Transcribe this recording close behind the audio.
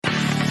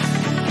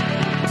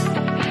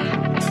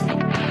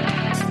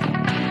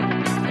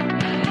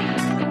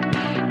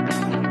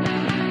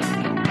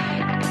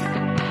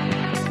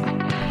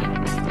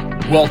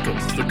Welcome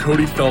to the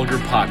Cody Felger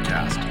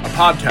Podcast, a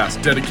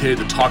podcast dedicated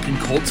to talking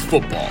Colts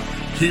football.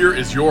 Here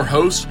is your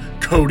host,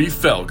 Cody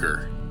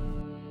Felger.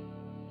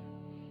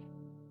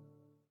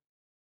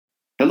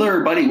 Hello,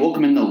 everybody.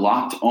 Welcome into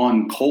Locked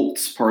On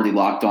Colts, part of the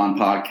Locked On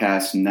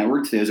Podcast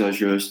Network. Today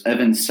is your host,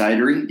 Evan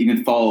Sidery. You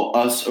can follow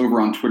us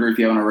over on Twitter if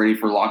you haven't already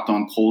for Locked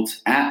On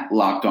Colts, at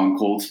Locked On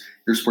Colts.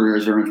 Your support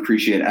is very much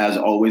appreciated, as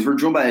always. We're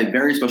joined by a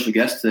very special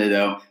guest today,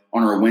 though,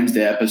 on our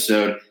Wednesday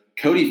episode.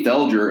 Cody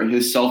Felger,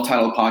 his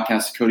self-titled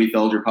podcast, Cody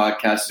Felger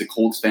Podcast, is a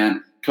Colts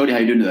fan. Cody, how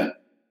you doing today?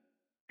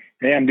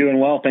 Hey, I'm doing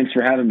well. Thanks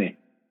for having me.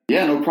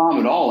 Yeah, no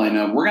problem at all.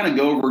 And we're going to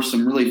go over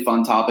some really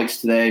fun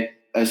topics today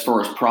as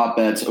far as prop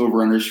bets,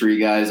 over-unders for you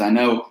guys. I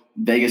know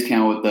Vegas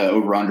came out with the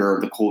over-under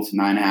of the Colts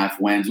 9.5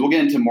 wins. We'll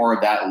get into more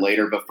of that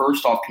later. But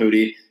first off,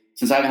 Cody,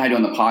 since I haven't had you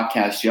on the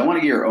podcast yet, I want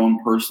to get your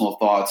own personal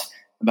thoughts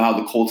about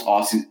how the Colts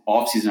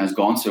offseason has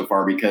gone so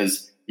far,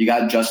 because you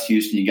got Justin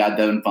Houston, you got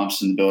Devin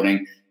Funchess in the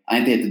building. I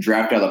think they hit the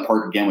draft out of the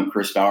park again with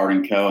Chris Ballard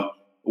and co.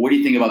 What do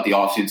you think about the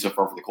offseason so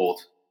far for the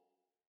Colts?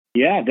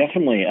 Yeah,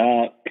 definitely.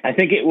 I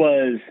think it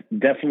was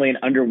definitely an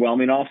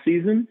underwhelming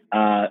offseason,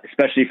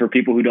 especially for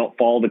people who don't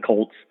follow the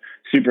Colts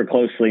super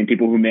closely and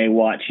people who may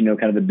watch,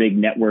 kind of the big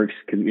networks,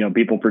 because,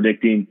 people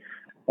predicting,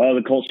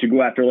 the Colts should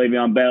go after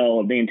Le'Veon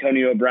Bell, the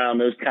Antonio Brown,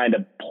 those kind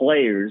of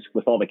players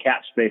with all the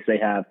cap space they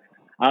have.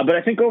 But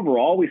I think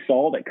overall we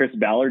saw that Chris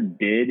Ballard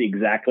did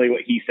exactly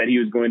what he said he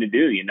was going to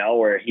do,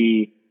 where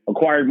he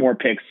acquired more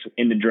picks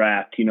in the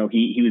draft. He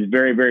was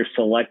very, very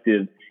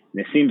selective. And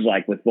it seems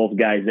like with both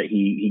guys that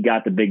he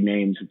got the big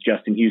names,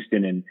 Justin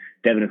Houston and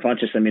Devin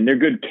Funchess. I mean, they're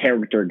good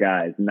character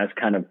guys, and that's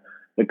kind of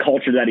the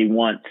culture that he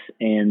wants.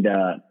 And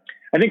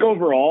I think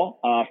overall,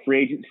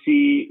 free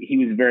agency,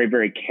 he was very,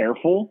 very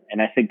careful.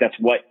 And I think that's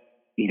what,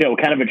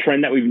 kind of a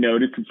trend that we've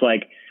noticed. It's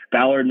like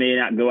Ballard may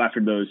not go after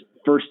those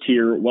first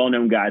tier,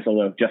 well-known guys,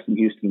 although Justin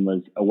Houston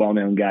was a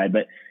well-known guy.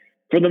 But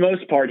for the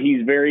most part,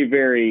 he's very,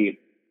 very,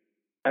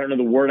 I don't know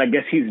the word, I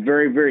guess he's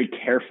very, very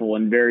careful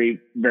and very,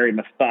 very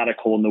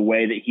methodical in the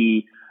way that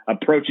he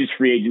approaches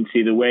free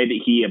agency, the way that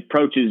he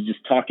approaches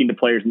just talking to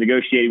players,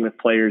 negotiating with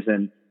players.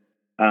 And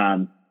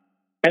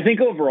I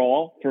think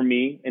overall, for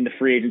me, in the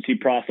free agency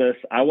process,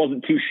 I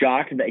wasn't too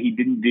shocked that he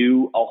didn't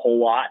do a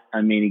whole lot.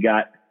 I mean, he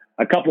got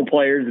a couple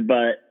players,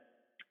 but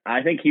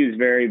I think he was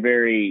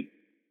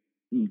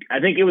I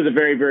think it was a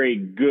very, very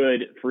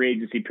good free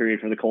agency period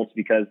for the Colts,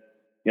 because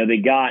they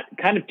got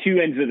kind of two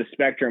ends of the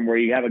spectrum, where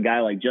you have a guy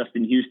like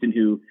Justin Houston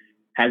who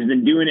has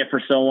been doing it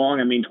for so long.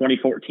 I mean,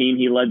 2014,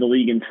 he led the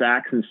league in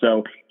sacks. And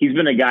so he's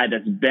been a guy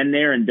that's been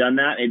there and done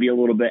that, maybe a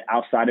little bit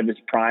outside of his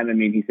prime. I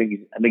mean, I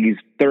think he's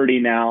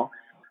 30 now.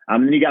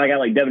 And then you got a guy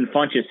like Devin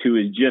Funchess, who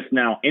is just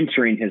now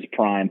entering his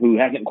prime, who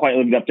hasn't quite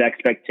lived up to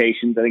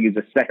expectations. I think he's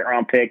a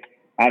second-round pick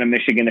out of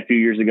Michigan a few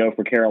years ago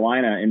for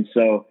Carolina. And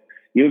so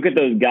you look at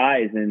those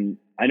guys, and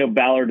I know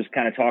Ballard is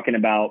kind of talking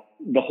about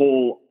the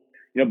whole –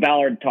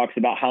 Ballard talks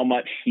about how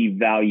much he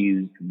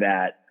values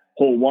that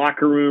whole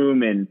locker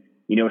room and,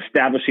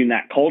 establishing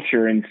that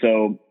culture. And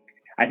so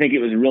I think it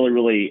was really,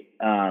 really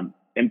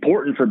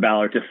important for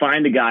Ballard to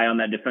find a guy on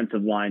that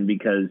defensive line,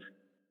 because,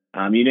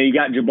 you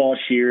got Jabal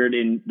Sheard,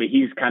 but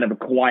he's kind of a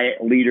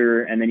quiet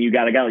leader. And then you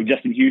got a guy like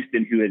Justin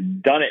Houston who has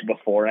done it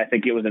before. And I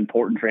think it was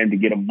important for him to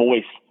get a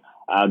voice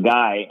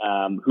guy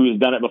who has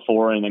done it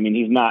before. And I mean,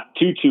 he's not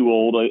too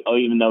old,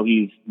 even though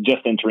he's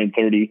just entering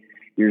 30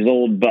 years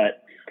old, but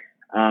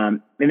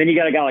and then you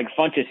got a guy like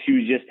Funchess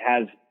who just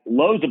has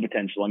loads of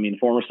potential. I mean,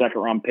 former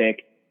second-round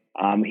pick.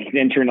 He can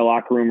enter in the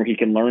locker room where he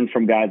can learn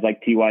from guys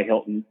like T.Y.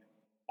 Hilton.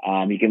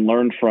 He can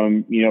learn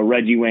from,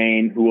 Reggie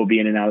Wayne, who will be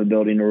in and out of the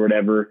building or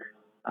whatever.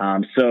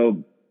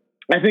 So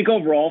I think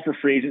overall for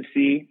free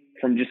agency,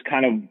 from just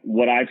kind of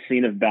what I've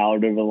seen of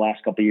Ballard over the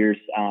last couple of years,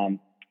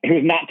 it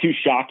was not too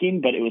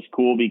shocking, but it was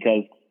cool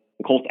because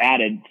the Colts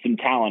added some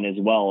talent as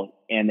well,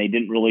 and they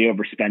didn't really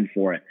overspend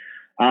for it.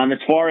 As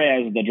far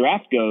as the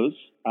draft goes,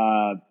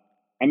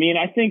 I mean,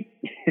 I think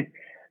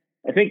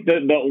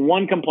the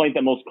one complaint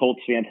that most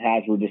Colts fans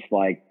has were just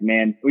like,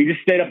 man, we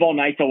just stayed up all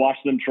night to watch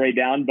them trade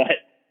down. But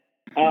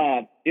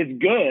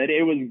it's good.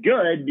 It was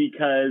good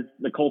because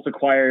the Colts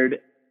acquired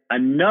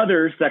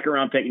another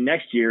second-round pick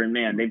next year. And,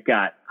 man, they've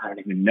got, I don't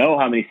even know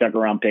how many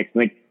second-round picks. I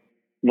think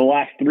the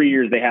last 3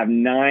 years they have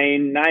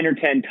nine or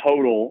 10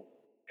 total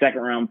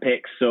second-round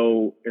picks.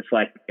 So it's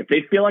like, if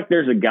they feel like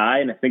there's a guy,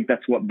 and I think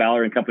that's what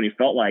Ballard and company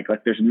felt like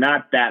there's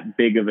not that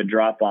big of a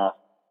drop-off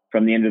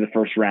from the end of the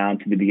first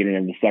round to the beginning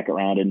of the second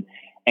round. And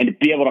to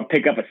be able to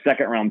pick up a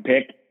second-round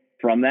pick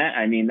from that,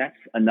 I mean, that's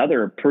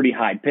another pretty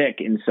high pick.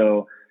 And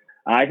so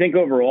I think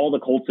overall the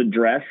Colts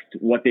addressed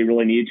what they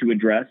really needed to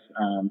address.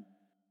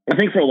 I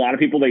think for a lot of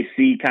people, they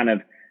see kind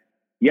of,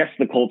 yes,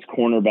 the Colts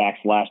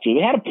cornerbacks last year,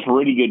 they had a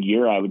pretty good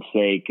year, I would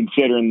say,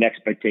 considering the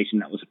expectation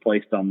that was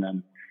placed on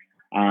them.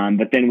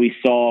 But then we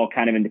saw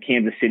kind of in the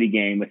Kansas City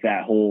game with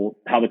that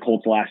how the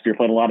Colts last year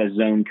played a lot of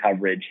zone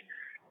coverage.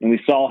 And we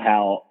saw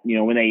how,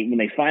 when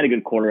they find a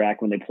good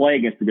quarterback, when they play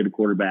against a good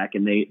quarterback,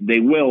 and they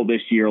will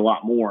this year a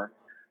lot more,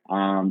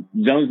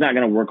 zone's not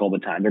going to work all the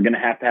time. They're going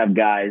to have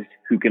guys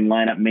who can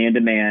line up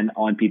man-to-man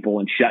on people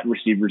and shut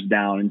receivers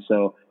down. And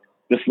so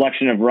the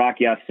selection of Rock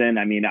Ya-Sin,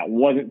 I mean, I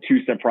wasn't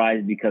too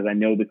surprised because I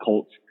know the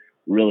Colts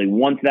really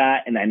want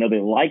that, and I know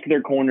they like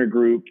their corner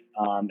group,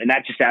 and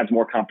that just adds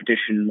more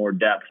competition and more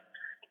depth.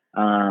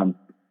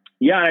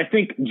 I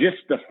think just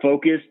the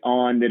focus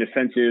on the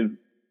defensive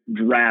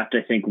draft,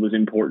 I think, was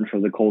important for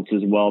the Colts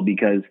as well,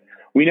 because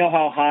we know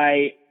how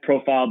high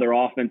profile their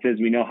offense is.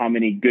 We know how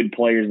many good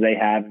players they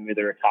have. I mean,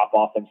 they're a top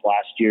offense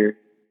last year.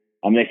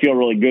 They feel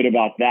really good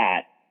about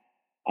that.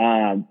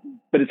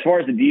 But as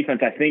far as the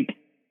defense, I think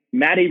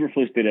Matt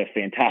Eberflus did a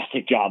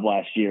fantastic job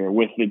last year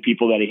with the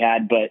people that he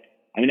had. But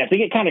I mean, I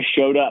think it kind of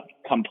showed up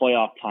come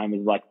playoff time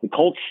is like the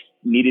Colts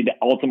needed to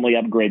ultimately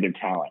upgrade their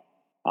talent,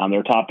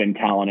 their top end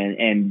talent,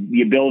 and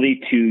the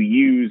ability to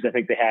use, I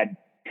think they had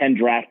 10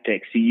 draft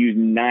picks, to use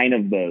 9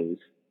 of those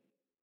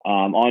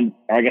or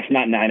I guess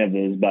not 9 of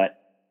those, but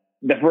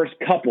the first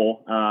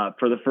couple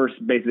for the first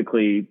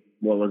basically,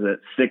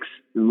 6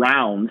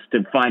 rounds to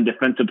find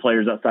defensive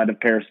players outside of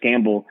Paris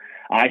Campbell,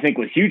 I think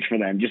was huge for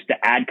them, just to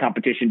add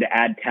competition, to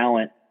add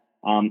talent,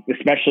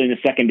 especially in the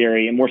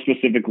secondary and more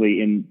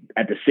specifically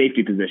at the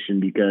safety position,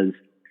 because,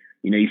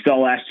 you saw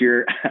last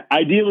year,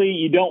 ideally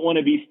you don't want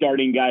to be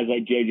starting guys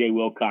like J.J.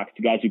 Wilcox,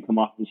 guys who come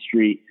off the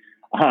street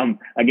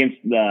against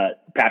the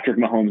Patrick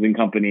Mahomes and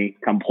company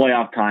come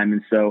playoff time.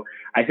 And so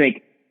I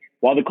think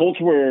while the Colts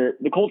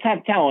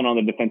have talent on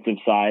the defensive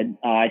side,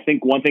 I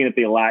think one thing that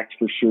they lacked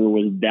for sure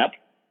was depth,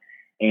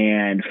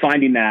 and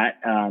finding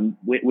that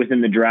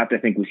within the draft, I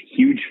think, was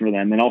huge for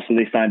them. And also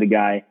they signed a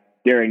guy,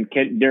 Derek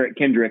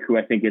Kendrick, who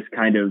I think is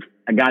kind of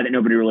a guy that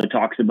nobody really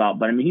talks about,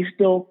 but I mean, he's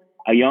still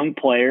a young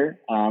player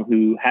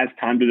who has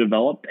time to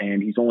develop,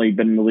 and he's only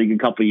been in the league a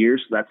couple of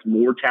years, so that's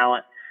more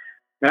talent.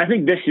 And I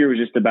think this year was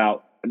just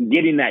about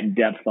getting that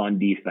depth on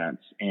defense,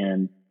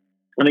 and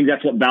I think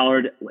that's what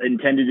Ballard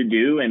intended to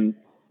do. And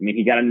I mean,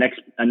 he got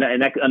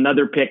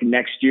another pick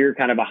next year,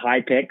 kind of a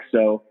high pick,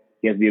 so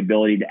he has the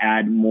ability to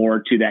add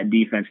more to that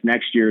defense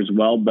next year as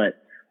well.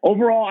 But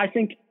overall, I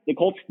think the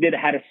Colts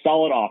had a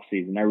solid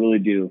offseason. I really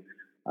do.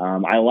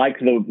 I like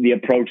the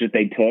approach that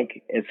they took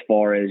as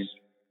far as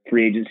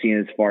free agency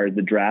and as far as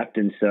the draft.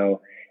 And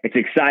so it's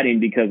exciting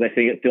because I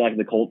feel like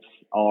the Colts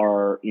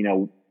are,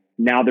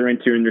 now they're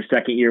entering their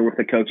second year with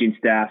the coaching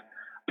staff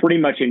pretty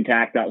much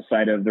intact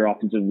outside of their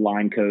offensive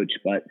line coach.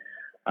 But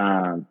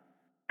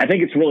I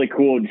think it's really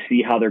cool to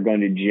see how they're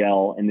going to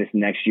gel in this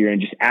next year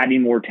and just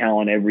adding more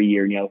talent every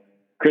year.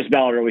 Chris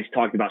Ballard always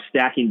talked about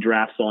stacking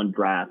drafts on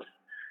drafts.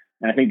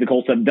 And I think the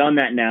Colts have done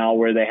that now,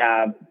 where they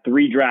have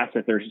 3 drafts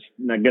that they're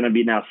going to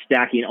be now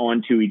stacking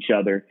onto each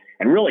other,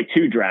 and really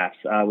 2 drafts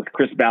with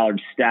Chris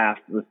Ballard's staff,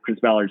 with Chris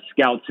Ballard's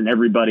scouts and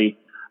everybody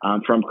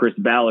from Chris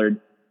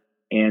Ballard.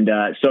 And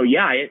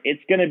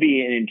it's going to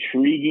be an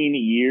intriguing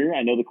year.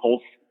 I know the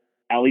Colts,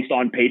 at least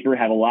on paper,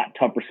 have a lot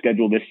tougher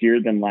schedule this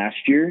year than last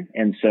year.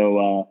 And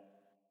so,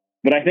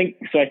 but I think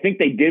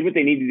they did what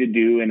they needed to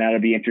do, and that'll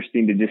be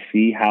interesting to just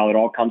see how it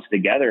all comes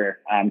together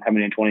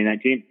coming in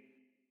 2019.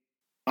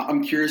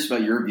 I'm curious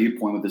about your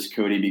viewpoint with this,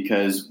 Cody,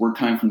 because we're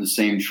coming from the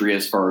same tree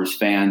as far as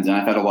fans, and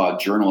I've had a lot of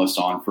journalists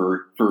on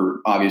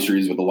for obvious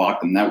reasons with the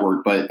Locked On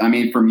Network. But I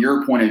mean, from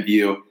your point of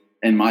view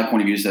and my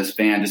point of view as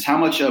fans, just how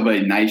much of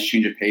a nice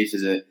change of pace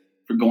is it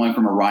for going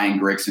from a Ryan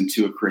Grigson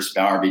to a Chris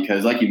Ballard?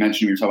 Because like you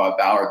mentioned, we were talking about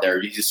Ballard there.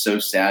 He's just so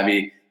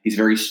savvy. He's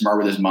very smart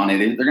with his money.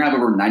 They're going to have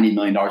over $90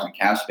 million in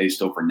cap space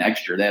still for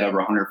next year. They had over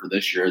 100 for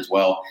this year as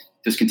well.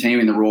 Just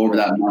continuing to roll over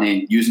that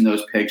money, using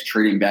those picks,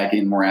 trading back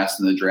in more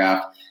assets in the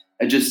draft.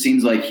 It just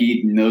seems like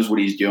he knows what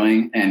he's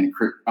doing. And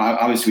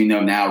obviously we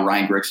know now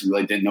Ryan Grigson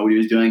really didn't know what he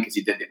was doing, because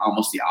he did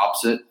almost the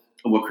opposite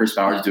of what Chris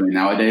Ballard is doing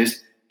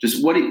nowadays.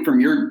 Just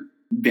from your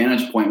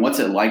vantage point, what's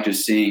it like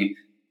just seeing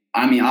 –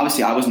 I mean,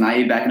 obviously I was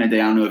naive back in the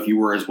day. I don't know if you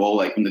were as well.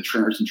 Like when the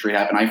Trent Richardson trade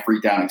happened, I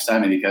freaked out and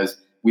excited because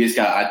we just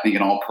got, I think,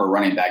 an all-pro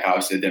running back.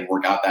 Obviously it didn't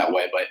work out that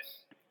way.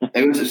 But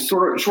it was a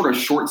sort of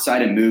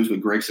short-sighted moves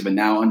with Grigson. But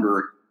now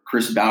under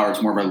Chris Ballard,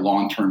 it's more of a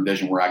long-term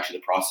vision where actually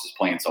the process is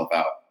playing itself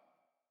out.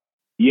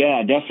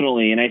 Yeah,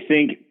 definitely. And I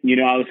think,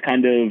 I was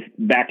kind of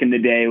back in the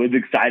day, was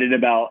excited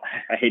about,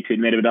 I hate to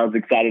admit it, but I was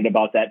excited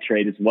about that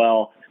trade as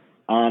well.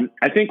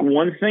 I think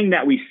one thing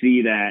that we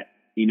see that,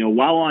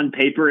 while on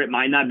paper, it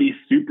might not be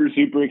super,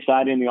 super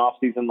exciting in the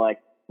offseason, like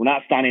we're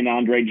not signing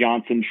Andre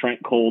Johnson,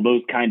 Trent Cole,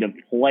 those kind of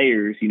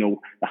players, the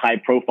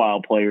high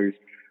profile players.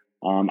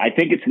 I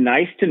think it's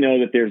nice to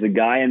know that there's a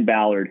guy in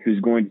Ballard who's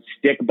going to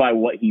stick by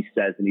what he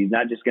says, and he's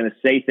not just going to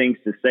say things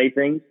to say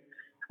things.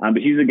 But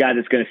he's a guy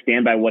that's going to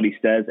stand by what he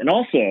says. And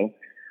also,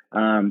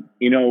 when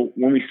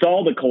we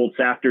saw the Colts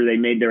after they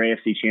made their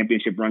AFC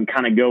Championship run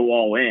kind of go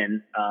all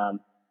in,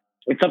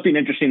 it's something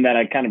interesting that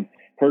I kind of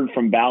heard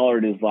from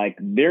Ballard is like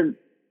they're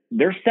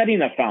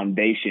setting a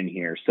foundation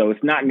here. So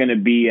it's not going to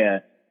be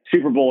a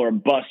Super Bowl or a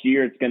bust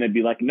year. It's going to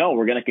be like, no,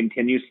 we're going to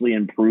continuously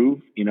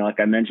improve.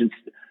 Like I mentioned,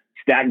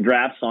 stack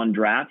drafts on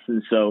drafts.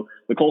 And so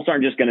the Colts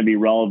aren't just going to be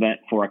relevant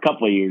for a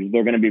couple of years.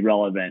 They're going to be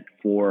relevant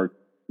for,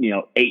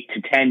 8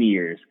 to 10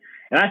 years.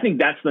 And I think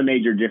that's the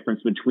major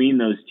difference between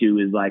those two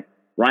is like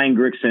Ryan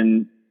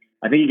Grigson,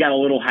 I think he got a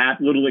little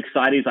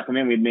excited. He's like, oh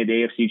man, we made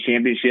the AFC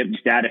Championship.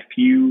 Just add a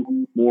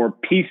few more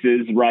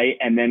pieces, right?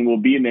 And then we'll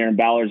be in there. And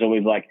Ballard's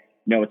always like,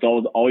 no, it's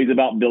always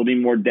about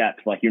building more depth.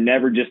 Like, you're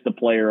never just a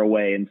player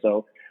away. And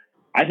so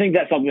I think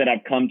that's something that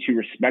I've come to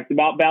respect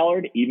about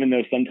Ballard, even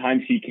though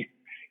sometimes he can,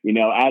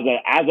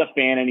 as a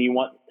fan, and you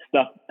want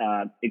stuff,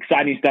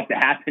 exciting stuff to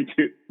happen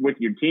with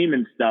your team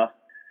and stuff.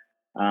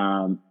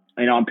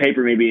 On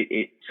paper,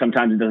 maybe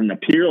sometimes it doesn't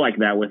appear like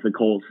that with the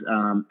Colts.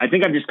 I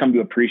think I've just come to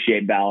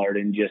appreciate Ballard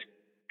and just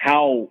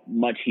how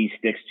much he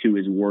sticks to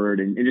his word,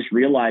 and just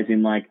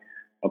realizing, like,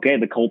 okay,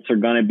 the Colts are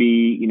going to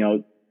be,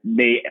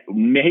 they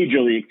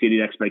majorly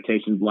exceeded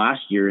expectations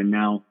last year, and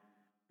now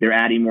they're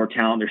adding more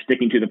talent. They're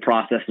sticking to the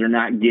process. They're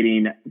not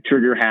getting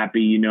trigger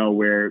happy,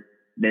 where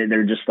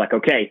they're just like,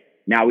 okay,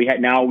 now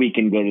we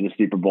can go to the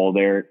Super Bowl.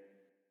 They're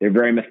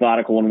very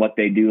methodical in what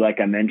they do, like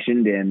I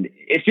mentioned, and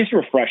it's just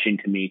refreshing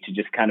to me to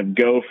just kind of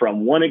go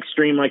from one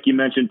extreme, like you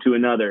mentioned, to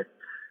another.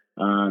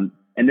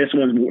 And this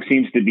one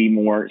seems to be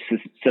more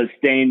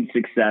sustained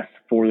success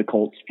for the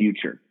Colts'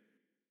 future.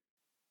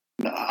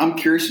 I'm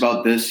curious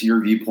about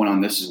your viewpoint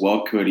on this as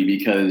well, Cody,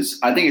 because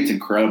I think it's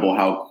incredible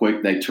how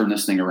quick they turned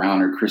this thing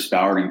around, or Chris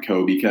Ballard and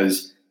co.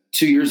 Because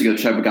 2 years ago,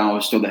 Chet Pagano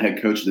was still the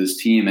head coach of this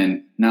team,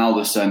 and now all of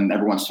a sudden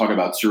everyone's talking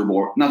about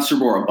not Super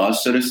Bowl or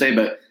bust, so to say,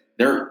 but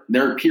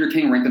Peter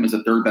King ranked them as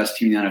the third best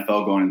team in the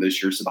NFL going into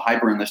this year. So the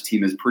hype around this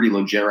team is pretty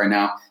legit right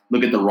now.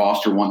 Look at the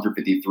roster 1 through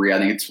 53. I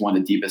think it's one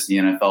of the deepest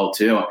in the NFL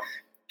too.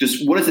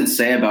 Just what does it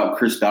say about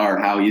Chris Ballard,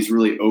 how he's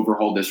really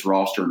overhauled this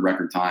roster in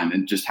record time,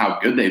 and just how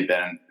good they've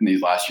been in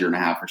these last year and a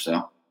half or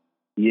so?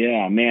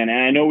 Yeah, man. And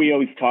I know we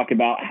always talk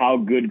about how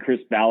good Chris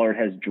Ballard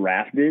has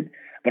drafted,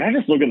 but I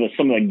just look at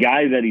some of the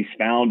guys that he's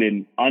found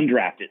in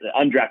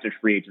undrafted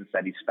free agents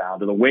that he's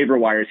found, or the waiver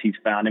wires he's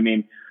found. I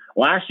mean,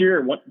 last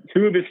year,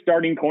 2 of his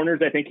starting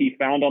corners, I think he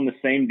found on the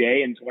same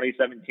day in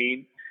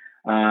 2017.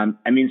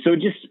 So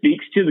it just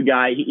speaks to the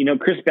guy.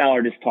 Chris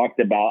Ballard has talked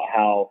about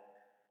how,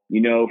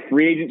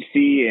 free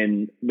agency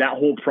and that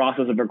whole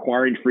process of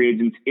acquiring free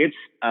agents, it's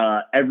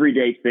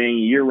everyday thing,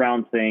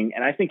 year-round thing.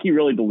 And I think he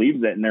really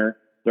believes it. And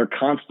they're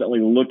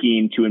constantly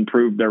looking to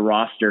improve their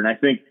roster. And I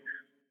think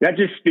that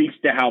just speaks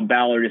to how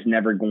Ballard is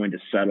never going to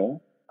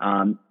settle.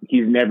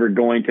 He's never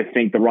going to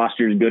think the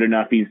roster is good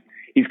enough.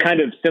 He's kind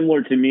of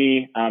similar to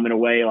me in a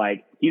way.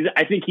 Like,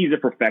 I think he's a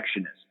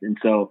perfectionist. And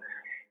so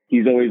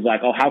he's always like,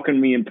 oh, how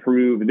can we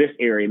improve this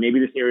area? Maybe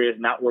this area is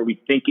not where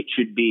we think it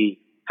should be.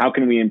 How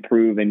can we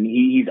improve? And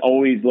he's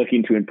always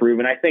looking to improve.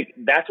 And I think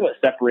that's what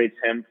separates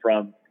him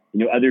from,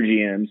 other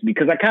GMs,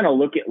 because I kind of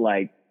look at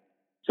like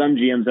some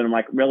GMs and I'm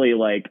like, really,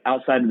 like,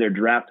 outside of their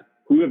draft,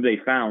 who have they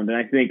found? And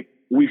I think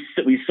we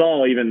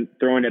saw, even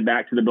throwing it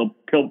back to the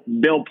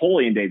Bill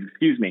Polian days,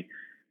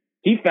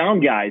 he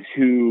found guys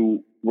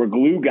who were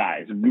glue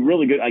guys,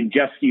 really good, like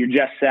your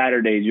Jeff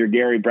Saturdays, your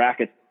Gary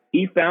Brackett's.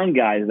 He found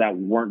guys that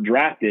weren't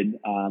drafted,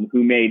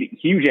 who made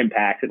huge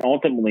impacts and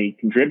ultimately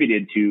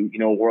contributed to,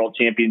 a world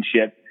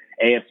championship,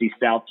 AFC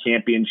South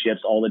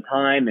championships all the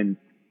time. And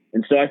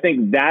so I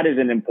think that is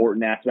an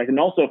important aspect. And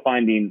also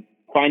finding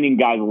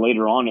guys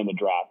later on in the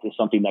draft is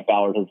something that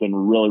Ballard has been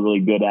really,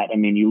 really good at. I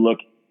mean, you look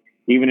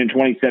even in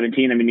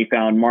 2017, he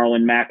found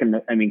Marlon Mack kind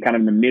of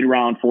in the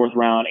mid-round, 4th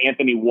round,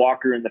 Anthony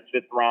Walker in the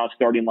 5th round,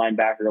 starting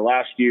linebacker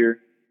last year.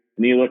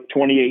 And you look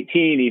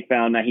 2018, he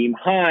found Nyheim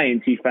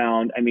Hines. He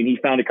found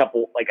a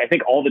couple, like, I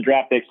think all the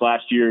draft picks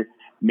last year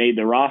made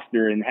the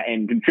roster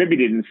and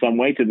contributed in some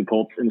way to the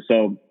Colts. And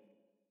so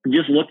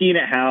just looking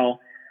at how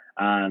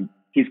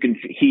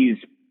he's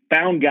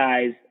found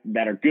guys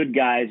that are good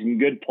guys and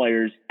good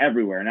players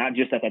everywhere, not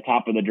just at the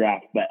top of the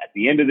draft, but at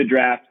the end of the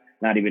draft,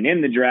 not even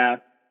in the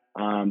draft.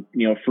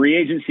 Free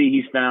agency,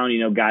 he's found,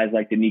 guys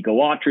like Danico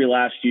Autry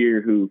last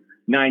year, who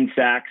 9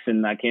 sacks,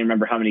 and I can't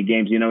remember how many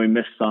games, he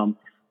missed some.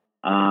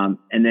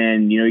 And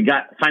then, you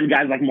find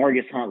guys like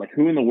Margus Hunt. Like,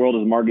 who in the world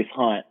is Margus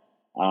Hunt?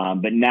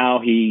 But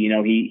now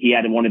he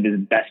had one of his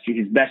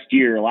best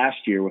year last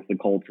year with the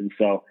Colts. And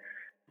so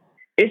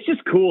it's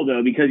just cool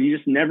though, because you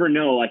just never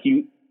know. Like,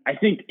 I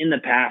think in the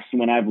past,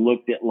 when I've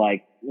looked at,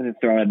 like,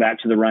 throwing it back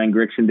to the Ryan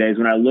Grigson days,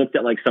 when I looked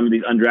at like some of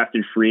these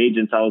undrafted free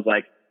agents, I was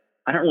like,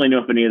 I don't really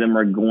know if any of them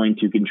are going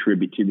to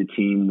contribute to the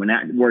team.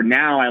 Where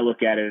now I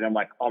look at it and I'm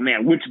like, oh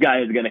man, which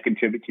guy is going to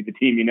contribute to the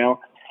team,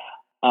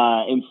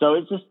 And so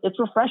it's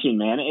refreshing,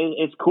 man.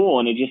 It's cool.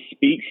 And it just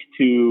speaks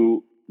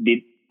to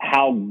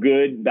how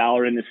good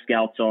Ballard and the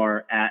scouts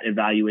are at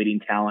evaluating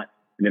talent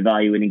and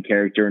evaluating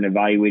character and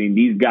evaluating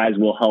these guys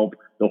will help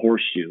the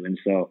horseshoe. And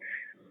so,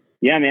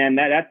 yeah, man,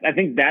 I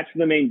think that's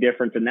the main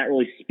difference. And that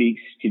really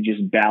speaks to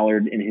just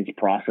Ballard and his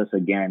process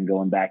again,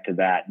 going back to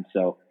that. And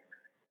so,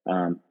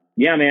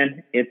 yeah,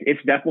 man,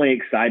 it's definitely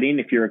exciting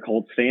if you're a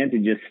Colts fan to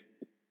just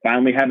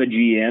finally have a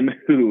GM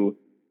who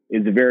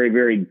is very,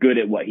 very good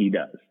at what he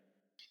does.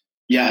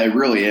 Yeah, it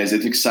really is.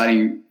 It's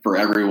exciting for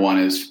everyone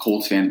as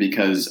Colts fans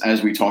because,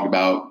 as we talk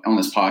about on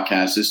this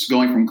podcast, just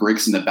going from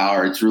Grigson to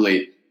Ballard, it's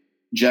really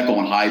Jekyll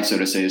and Hyde, so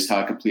to say, just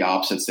how complete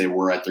opposites they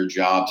were at their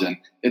jobs. And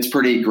it's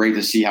pretty great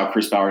to see how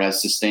Chris Ballard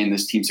has sustained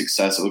this team's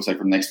success, it looks like,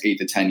 for the next 8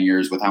 to 10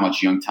 years with how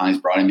much young talent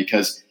he's brought in.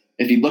 Because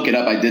if you look it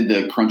up, I did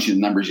the crunching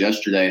numbers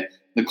yesterday.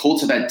 The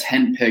Colts have had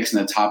 10 picks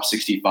in the top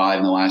 65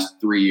 in the last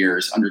 3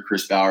 years under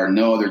Chris Ballard.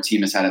 No other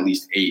team has had at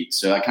least 8.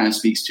 So that kind of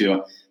speaks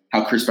to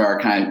how Chris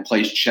Ballard kind of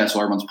plays chess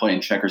while everyone's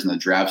playing checkers in the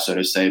draft, so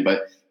to say.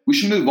 But we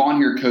should move on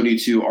here, Cody,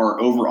 to our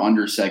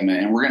over-under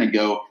segment. And we're going to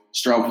go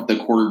start with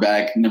the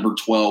quarterback, number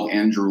 12,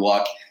 Andrew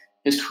Luck.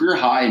 His career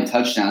high in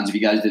touchdowns, if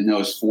you guys didn't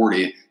know, is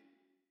 40.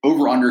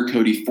 Over-under,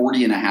 Cody,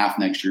 40.5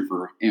 next year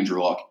for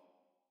Andrew Luck.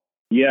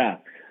 Yeah.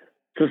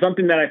 So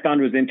something that I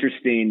found was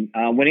interesting,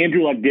 when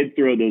Andrew Luck did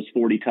throw those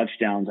 40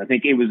 touchdowns, I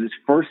think it was his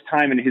first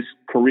time in his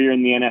career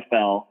in the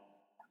NFL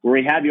where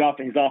he had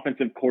his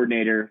offensive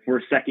coordinator for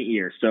a second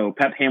year. So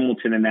Pep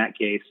Hamilton in that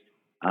case,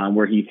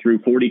 where he threw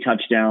 40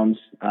 touchdowns.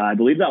 I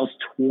believe that was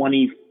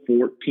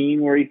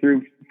 2014 where he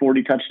threw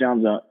 40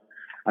 touchdowns.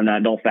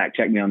 Don't fact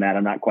check me on that.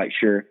 I'm not quite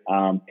sure.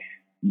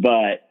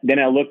 But then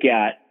I look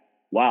at,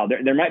 wow,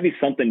 there might be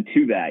something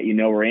to that,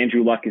 where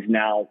Andrew Luck is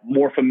now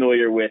more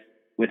familiar with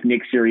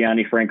Nick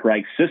Sirianni, Frank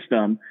Reich's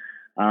system.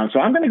 So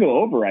I'm going to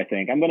go over, I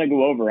think. I'm going to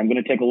go over. I'm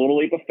going to take a little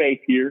leap of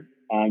faith here.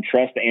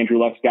 Trust that Andrew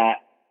Luck's got,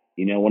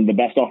 one of the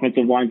best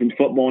offensive lines in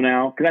football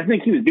now. Because I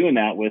think he was doing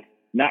that with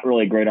not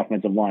really a great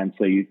offensive line.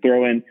 So you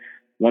throw in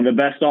one of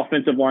the best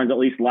offensive lines, at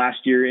least last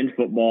year in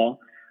football.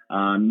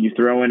 You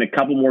throw in a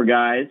couple more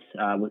guys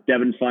with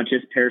Devin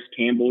Funchess, Paris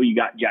Campbell. You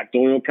got Jack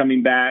Doyle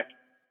coming back.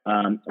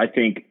 I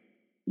think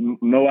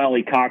Mo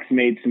Alley Cox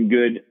made some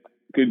good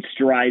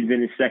strides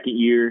in his second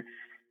year.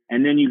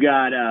 And then you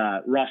got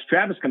Ross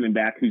Travis coming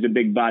back, who's a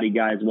big body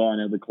guy as well. I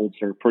know the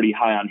Colts are pretty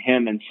high on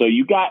him. And so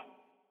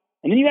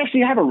and then you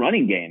actually have a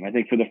running game. I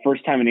think for the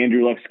first time in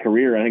Andrew Luck's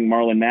career, I think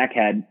Marlon Mack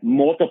had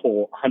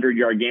multiple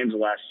 100-yard games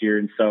last year.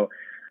 And so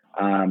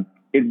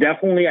it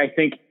definitely, I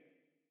think,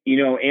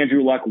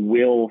 Andrew Luck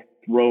will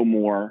throw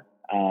more,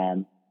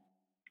 not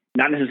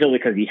necessarily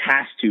because he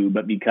has to,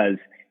 but because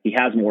he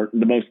has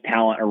the most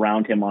talent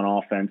around him on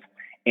offense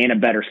and a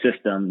better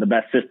system, the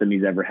best system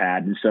he's ever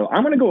had. And so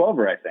I'm going to go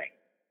over, I think.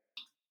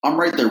 I'm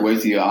right there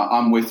with you.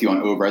 I'm with you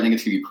on over. I think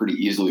it's going to be pretty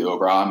easily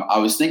over. I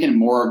was thinking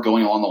more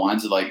going along the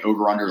lines of like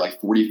over under like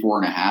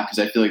 44.5, because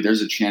I feel like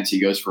there's a chance he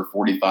goes for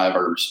 45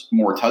 or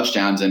more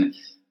touchdowns. And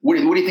what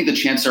do you think the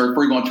chances are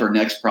before we go on to our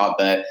next prop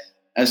bet,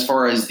 as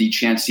far as the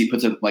chance he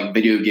puts up like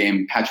video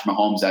game Patrick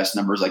Mahomes-esque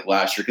numbers like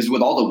last year? Because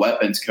with all the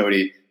weapons,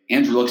 Cody,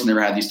 Andrew Luck's never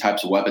had these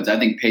types of weapons. I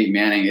think Peyton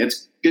Manning,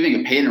 it's giving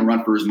a Peyton a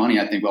run for his money,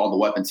 I think, with all the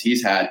weapons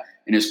he's had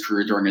in his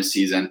career during his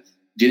season.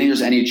 Do you think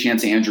there's any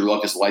chance Andrew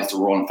Luck just lights the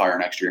world on fire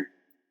next year?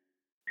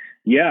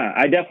 Yeah,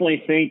 I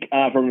definitely think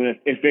from an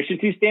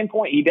efficiency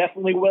standpoint, he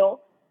definitely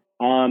will.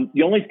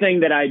 The only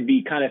thing that I'd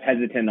be kind of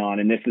hesitant on,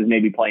 and this is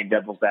maybe playing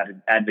devil's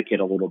advocate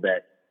a little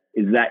bit,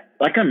 is that,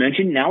 like I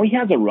mentioned, now he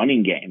has a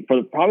running game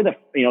for probably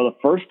the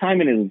first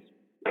time in his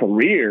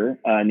career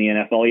in the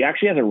NFL. He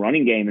actually has a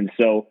running game, and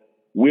so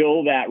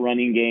will that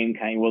running game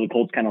will the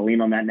Colts kind of lean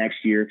on that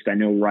next year? Because I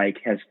know Reich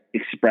has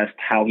expressed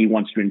how he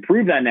wants to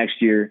improve that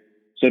next year.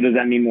 So does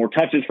that mean more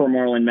touches for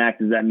Marlon Mack?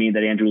 Does that mean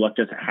that Andrew Luck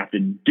doesn't have to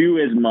do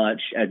as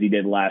much as he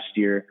did last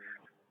year?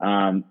 So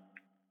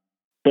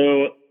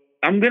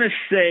I'm going to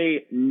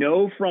say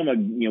no from a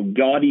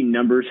gaudy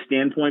numbers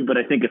standpoint, but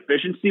I think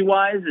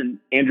efficiency-wise, and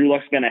Andrew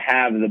Luck's going to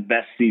have the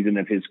best season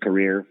of his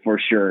career for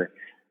sure.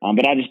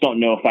 But I just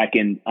don't know if I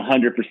can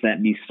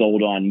 100% be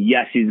sold on,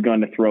 yes, he's going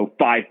to throw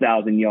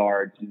 5,000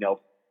 yards,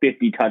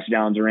 50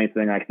 touchdowns or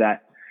anything like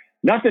that.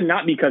 Not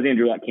because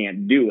Andrew Luck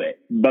can't do it,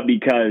 but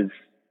because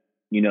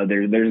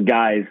there's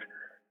guys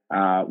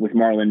with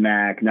Marlon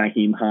Mack,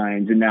 Nyheim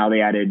Hines, and now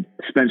they added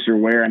Spencer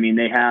Ware. I mean,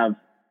 they have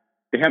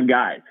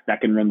guys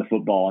that can run the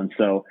football, and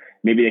so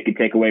maybe they could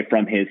take away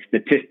from his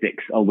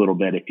statistics a little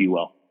bit, if you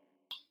will.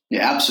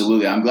 Yeah,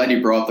 absolutely. I'm glad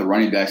you brought up the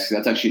running backs.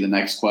 That's actually the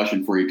next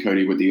question for you,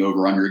 Cody, with the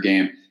over-under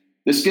game.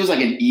 This feels like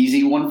an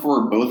easy one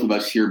for both of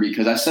us here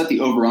because I set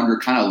the over-under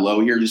kind of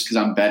low here just because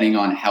I'm betting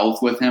on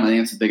health with him. I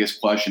think that's the biggest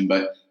question.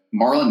 But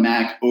Marlon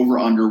Mack,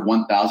 over-under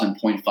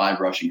 1,000.5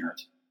 rushing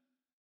yards.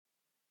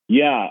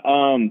 Yeah,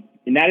 and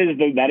that is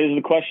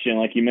the question,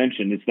 like you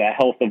mentioned. It's the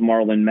health of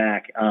Marlon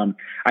Mack.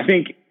 I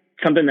think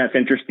something that's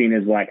interesting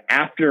is like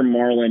after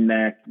Marlon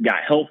Mack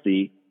got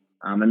healthy,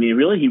 he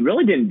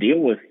really didn't deal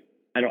with.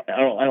 I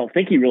don't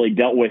think he really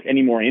dealt with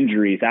any more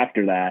injuries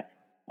after that.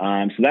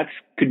 So that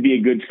could be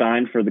a good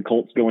sign for the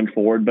Colts going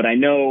forward. But I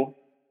know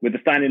with the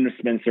signing of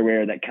Spencer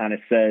Ware, that kind of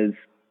says,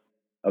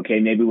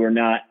 okay, maybe we're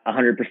not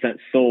 100%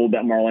 sold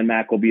that Marlon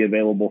Mack will be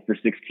available for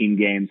 16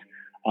 games.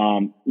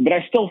 But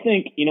I still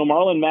think,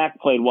 Marlon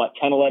Mack played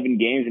 10, 11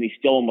 games and he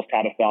still almost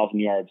had 1,000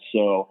 yards.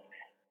 So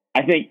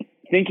I think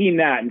thinking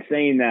that and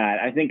saying that,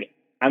 I think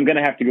I'm going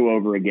to have to go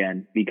over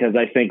again because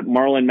I think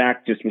Marlon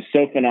Mack just was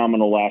so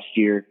phenomenal last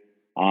year,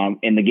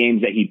 in the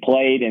games that he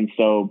played. And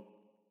so,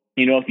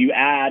 if you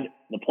add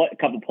a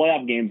couple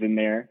playoff games in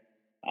there,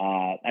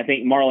 I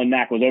think Marlon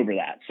Mack was over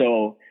that.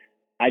 So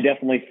I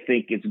definitely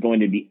think it's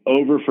going to be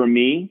over for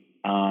me.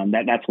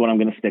 That's what I'm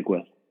going to stick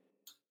with.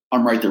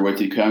 I'm right there with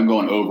you. I'm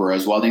going over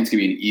as well. I think it's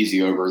going to be an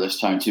easy over this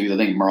time, too. I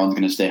think Marlon's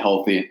going to stay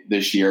healthy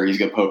this year. He's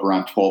going to poke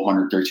around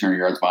 1,200, 1,300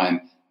 yards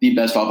behind the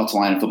best offensive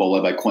line in football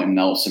led by Quentin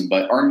Nelson.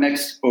 But our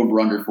next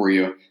over-under for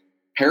you,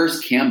 Paris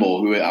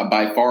Campbell, who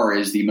by far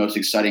is the most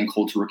exciting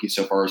Colts rookie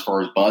so far as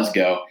buzz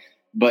go.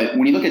 But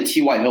when you look at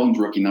T.Y. Hilton's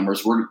rookie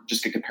numbers, we're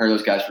just going to compare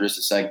those guys for just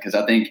a second because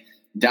I think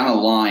down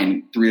the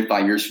line, 3 to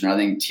 5 years from now, I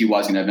think T.Y.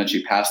 is going to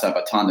eventually pass that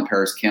baton to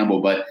Paris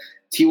Campbell. But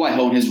T.Y.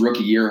 Hilton, his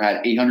rookie year,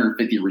 had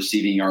 850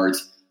 receiving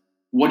yards.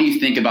 What do you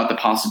think about the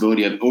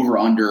possibility of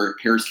over-under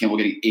Paris Campbell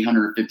getting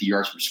 850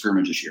 yards from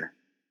scrimmage this year?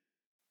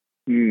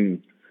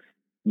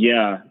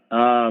 Yeah.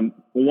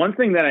 One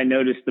thing that I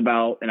noticed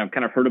about, and I've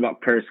kind of heard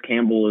about Paris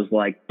Campbell, is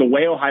like the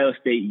way Ohio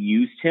State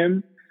used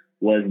him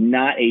was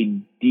not a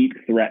deep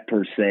threat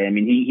per se. I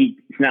mean,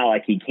 it's not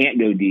like he can't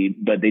go deep,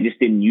 but they just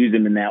didn't use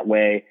him in that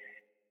way.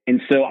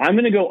 And so I'm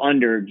going to go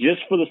under just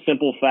for the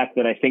simple fact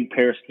that I think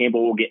Paris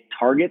Campbell will get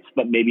targets,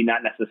 but maybe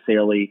not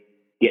necessarily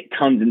get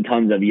tons and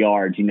tons of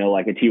yards,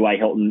 like a T.Y.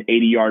 Hilton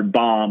 80-yard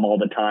bomb all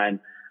the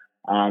time.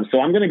 So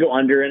I'm going to go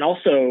under. And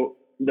also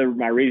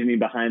my reasoning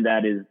behind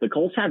that is the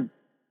Colts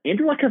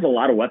Andrew Luck has a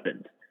lot of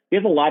weapons. He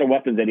has a lot of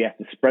weapons that he has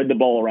to spread the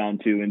ball around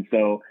to. And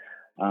so,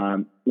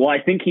 I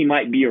think he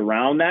might be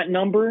around that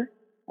number.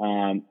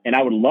 And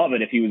I would love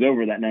it if he was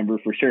over that number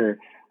for sure.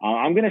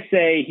 I'm going to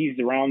say he's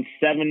around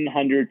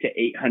 700 to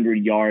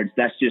 800 yards.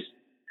 That's just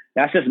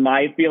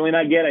my feeling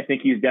I get. I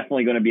think he's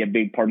definitely going to be a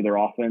big part of their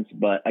offense.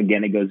 But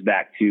again, it goes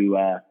back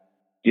to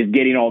just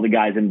getting all the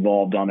guys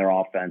involved on their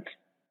offense.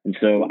 And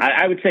so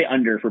I would say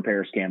under for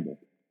Paris Campbell.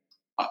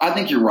 I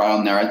think you're right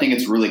on there. I think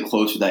it's really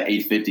close to that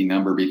 850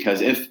 number because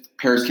if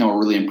Paris Campbell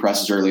really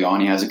impresses early on,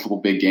 he has a couple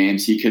big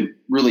games, he could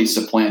really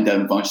supplant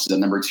Devin Funchess as the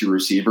number 2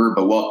 receiver.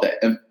 But we'll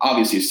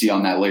obviously see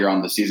on that later on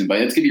in the season.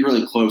 But it's going to be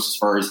really close as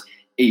far as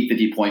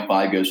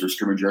 850.5 goes for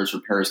scrimmage yards for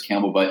Paris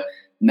Campbell. But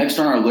next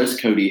on our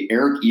list, Cody,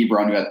 Eric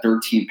Ebron, who had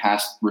 13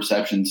 pass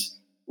receptions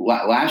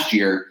last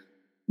year,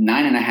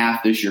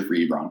 9.5 this year for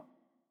Ebron.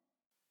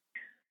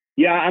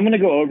 Yeah, I'm going to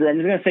go over. I'm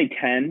just going to say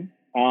 10.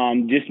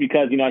 Just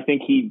because, I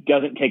think he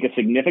doesn't take a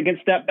significant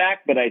step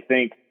back, but I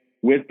think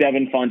with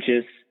Devin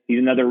Funchess, he's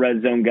another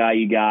red zone guy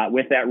you got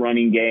with that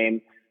running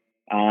game.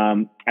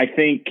 I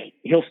think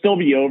he'll still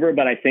be over,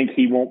 but I think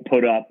he won't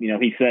put up,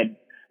 he said,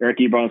 Eric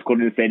Ebron's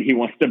quoted and said he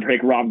wants to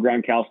break Rob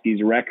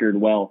Gronkowski's record.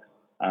 Well,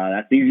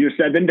 that's easier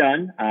said than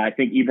done. I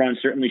think Ebron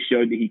certainly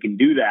showed that he can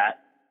do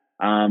that.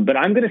 But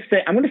I'm going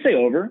to say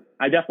over.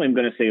 I definitely am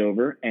going to say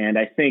over. And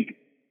I think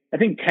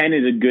 10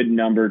 is a good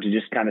number to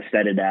just kind of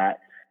set it at.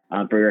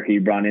 For Eric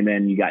Ebron, and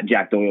then you got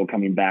Jack Doyle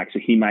coming back, so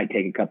he might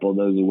take a couple of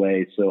those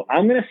away. So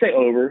I'm going to say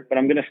over, but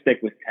I'm going to stick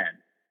with 10.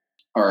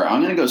 All right,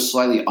 I'm going to go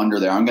slightly under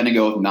there. I'm going to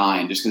go with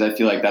 9 just because I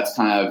feel like that's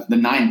kind of the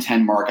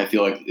 9-10 mark I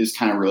feel like is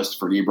kind of realistic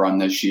for Ebron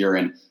this year.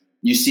 And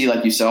you see,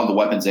 like you said, all the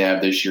weapons they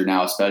have this year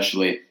now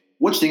especially.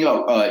 What do you think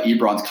about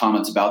Ebron's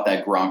comments about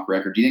that Gronk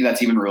record? Do you think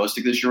that's even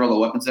realistic this year, all the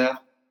weapons they have?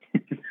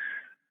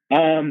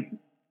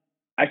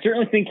 I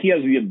certainly think he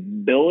has the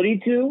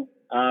ability to,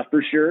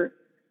 for sure.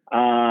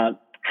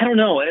 I don't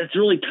know. It's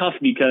really tough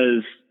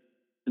because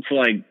it's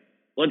like,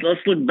 let's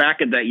look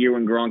back at that year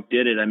when Gronk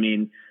did it. I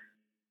mean,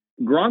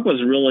 Gronk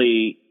was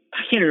really, I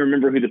can't even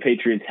remember who the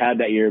Patriots had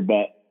that year,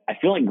 but I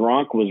feel like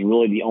Gronk was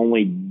really the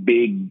only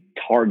big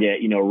target,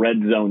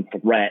 red zone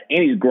threat,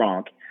 and he's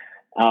Gronk.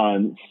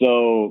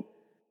 So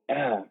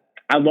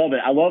I love it.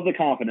 I love the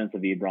confidence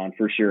of Ebron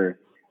for sure.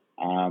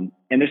 And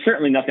there's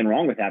certainly nothing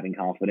wrong with having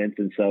confidence.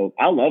 And so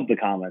I love the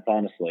comments,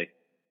 honestly.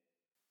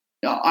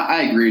 Yeah,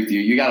 I agree with you.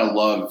 You got to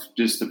love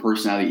just the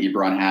personality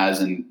Ebron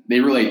has, and they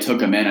really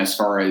took him in as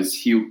far as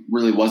he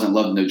really wasn't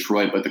loved in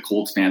Detroit, but the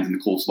Colts fans in the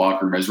Colts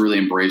locker room has really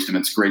embraced him.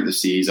 It's great to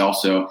see. He's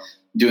also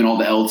doing all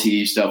the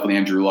LTE stuff with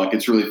Andrew Luck.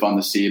 It's really fun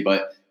to see.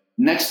 But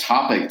next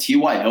topic,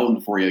 T.Y.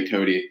 Hilton for you,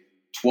 Cody.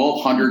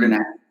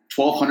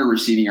 1,200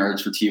 receiving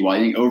yards for T.Y. I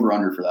think over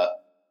under for that.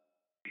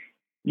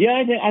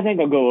 Yeah, I think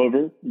I'll go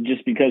over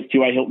just because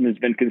T.Y. Hilton has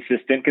been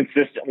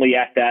consistently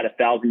at that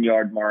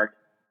 1,000-yard mark.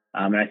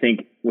 And I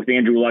think with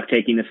Andrew Luck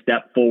taking a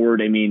step forward,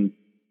 I mean,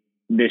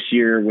 this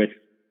year with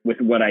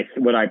what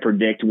I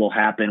predict will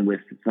happen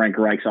with Frank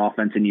Reich's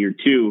offense in year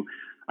 2,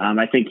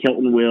 I think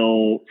Hilton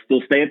will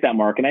still stay at that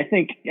mark. And I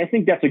think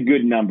that's a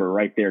good number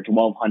right there,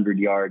 1,200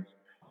 yards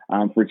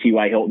for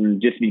T.Y. Hilton,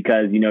 just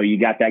because, you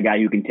got that guy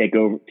who can take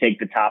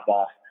the top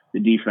off the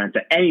defense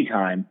at any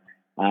time.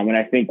 And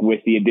I think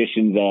with the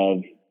additions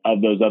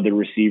of those other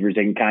receivers,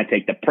 they can kind of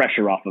take the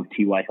pressure off of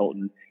T.Y.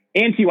 Hilton.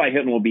 And T.Y.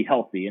 Hilton will be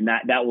healthy, and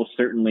that will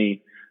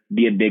certainly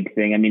be a big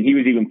thing. I mean, he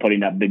was even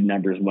putting up big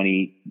numbers when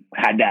he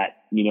had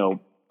that,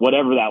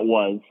 whatever that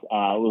was. It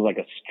was like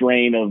a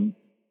strain of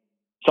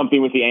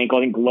something with the ankle,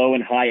 I think low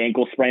and high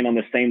ankle sprain on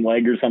the same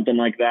leg or something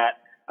like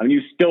that. I mean, he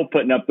was still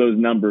putting up those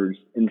numbers.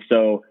 And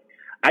so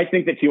I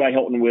think that T.Y.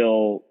 Hilton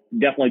will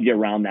definitely be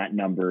around that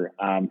number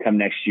come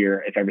next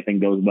year if everything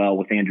goes well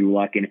with Andrew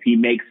Luck and if he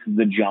makes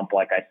the jump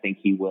like I think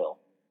he will.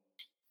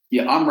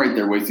 Yeah, I'm right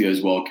there with you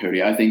as well,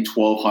 Cody. I think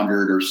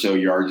 1,200 or so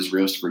yards is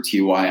realistic for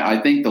T.Y. I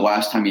think the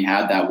last time he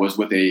had that was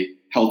with a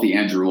healthy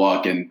Andrew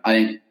Luck. And I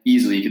think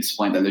easily you could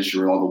supplant that this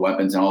year with all the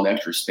weapons and all the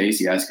extra space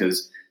he has.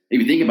 Because if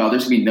you think about it,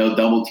 there's going to be no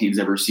double teams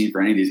ever seen for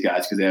any of these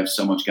guys because they have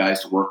so much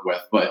guys to work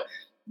with. But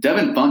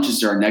Devin Funchess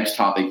is our next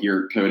topic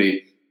here,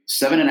 Cody.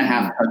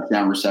 7.5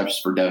 touchdown receptions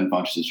for Devin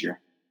Funchess this year.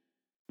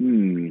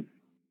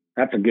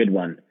 That's a good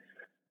one.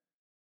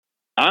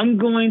 I'm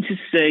going to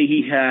say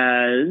he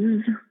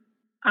has,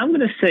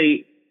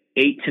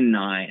 8 to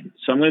 9.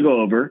 So I'm going to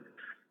go over.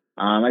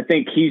 I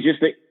think he's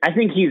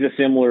a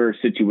similar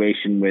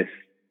situation with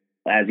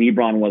as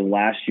Ebron was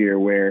last year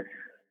where,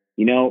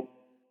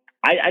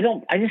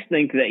 I just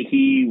think that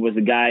he was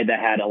a guy that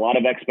had a lot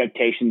of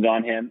expectations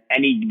on him,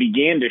 and he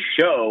began to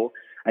show,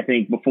 I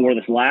think, before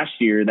this last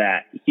year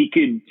that he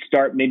could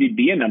start maybe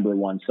be a number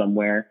one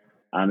somewhere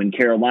in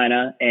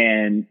Carolina,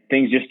 and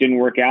things just didn't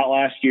work out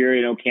last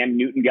year. Cam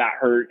Newton got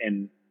hurt,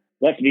 and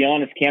let's be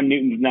honest, Cam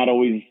Newton's not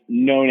always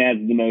known as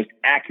the most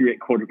accurate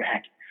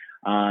quarterback.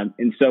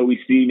 And so we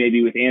see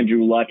maybe with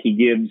Andrew Luck, he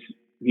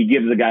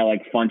gives a guy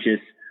like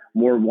Funchess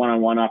more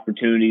one-on-one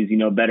opportunities,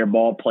 better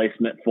ball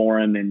placement for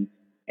him, and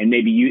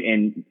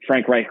maybe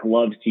Frank Reich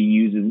loves to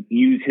use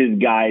his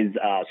guys'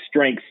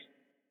 strengths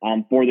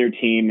for their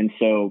team, and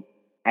so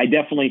I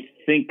definitely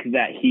think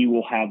that he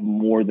will have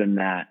more than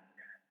that.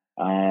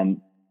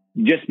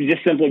 Just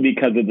simply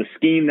because of the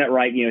scheme that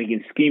he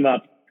can scheme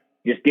up,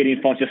 just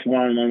getting Funchess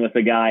one-on-one with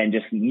the guy and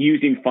just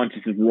using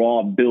Funchess' raw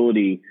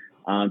ability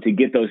to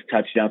get those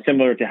touchdowns,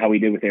 similar to how we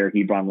did with Eric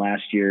Ebron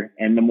last year.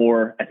 And the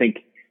more, I think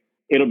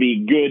it'll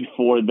be good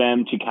for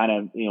them to kind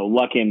of,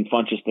 Luck and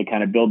Funchess to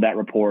kind of build that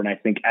rapport. And I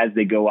think as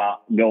they go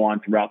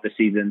on throughout the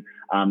season,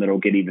 it'll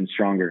get even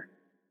stronger.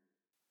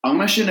 I'm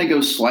going to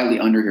go slightly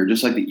under here,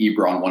 just like the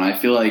Ebron one. I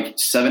feel like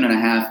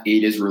 7.5,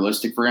 8 is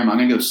realistic for him. I'm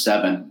going to go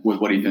 7 with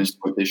what he finished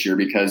with this year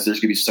because there's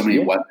going to be so many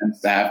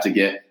weapons that have to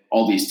get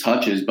all these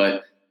touches.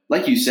 But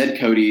like you said,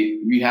 Cody,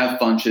 you have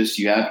Funchess,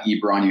 you have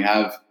Ebron, you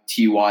have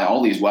T.Y.,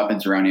 all these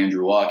weapons around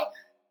Andrew Luck.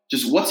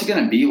 Just what's it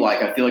going to be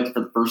like? I feel like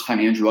for the first time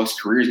Andrew Luck's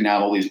career is going to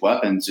have all these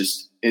weapons.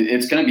 Just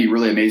it's going to be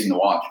really amazing to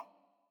watch.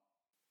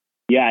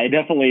 Yeah, it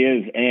definitely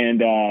is.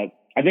 And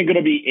I think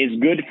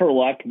it's good for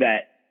Luck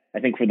that I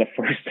think for the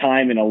first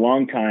time in a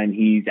long time,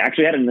 he's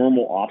actually had a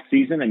normal off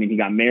season. I mean, he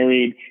got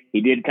married.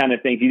 He did kind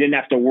of things. He didn't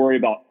have to worry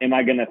about, am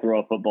I going to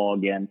throw a football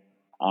again?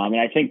 And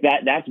I think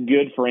that's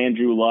good for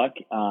Andrew Luck.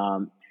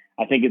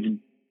 I think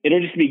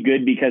it'll just be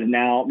good because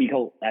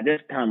at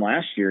this time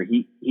last year,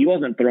 he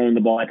wasn't throwing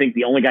the ball. I think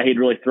the only guy he'd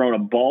really thrown a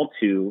ball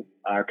to,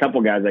 or a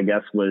couple guys, I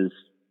guess, was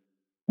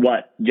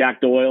Jack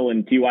Doyle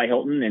and T.Y.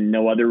 Hilton, and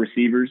no other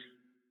receivers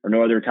or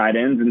no other tight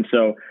ends. And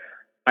so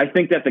I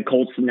think that the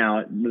Colts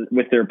now,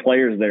 with their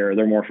players there,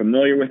 they're more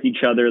familiar with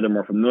each other. They're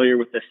more familiar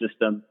with the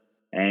system.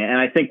 And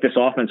I think this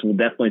offense will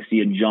definitely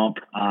see a jump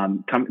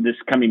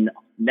coming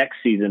next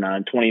season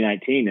in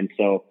 2019. And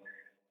so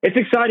it's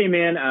exciting,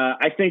 man.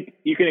 I think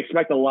you can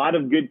expect a lot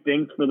of good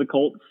things for the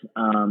Colts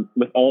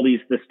with all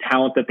this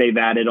talent that they've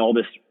added, all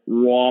this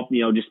raw,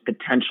 just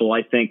potential.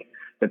 I think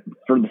that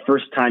for the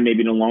first time,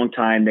 maybe in a long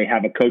time, they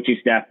have a coaching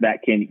staff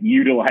that can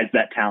utilize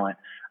that talent.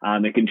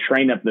 They can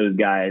train up those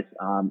guys.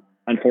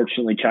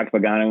 Unfortunately, Chuck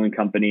Pagano and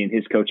company and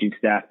his coaching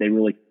staff, they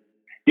really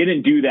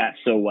didn't do that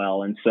so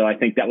well. And so I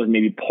think that was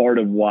maybe part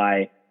of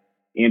why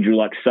Andrew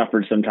Luck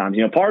suffered sometimes.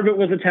 Part of it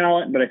was the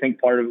talent, but I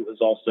think part of it was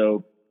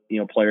also,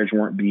 players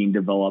weren't being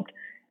developed.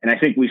 And I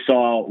think we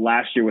saw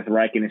last year with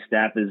Reich and his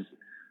staff is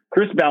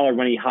Chris Ballard,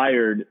 when he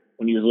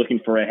was looking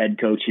for a head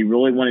coach, he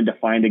really wanted to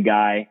find a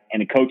guy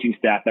and a coaching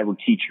staff that were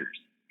teachers.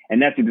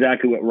 And that's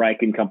exactly what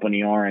Reich and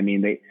company are. I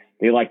mean,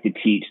 they like to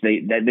teach.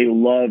 They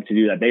love to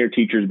do that. They are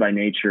teachers by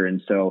nature.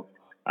 And so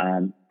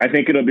I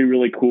think it'll be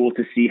really cool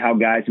to see how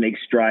guys make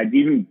strides,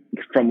 even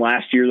from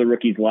last year, the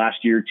rookies last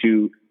year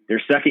to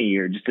their second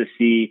year, just to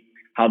see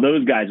how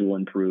those guys will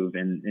improve.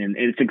 And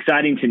it's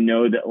exciting to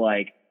know that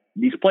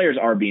these players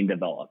are being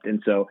developed.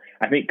 And so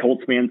I think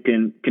Colts fans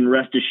can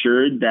rest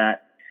assured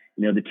that,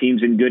 the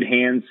team's in good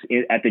hands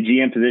at the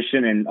GM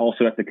position and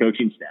also at the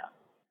coaching staff.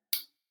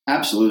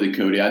 Absolutely,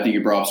 Cody. I think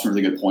you brought up some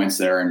really good points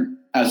there. And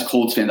as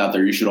Colts fans out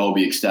there, you should all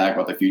be ecstatic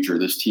about the future of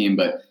this team.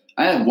 But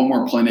I have one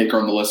more playmaker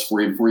on the list for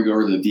you before we go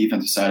over to the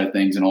defensive side of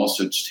things and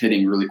also just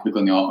hitting really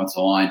quickly on the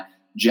offensive line.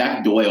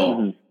 Jack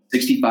Doyle,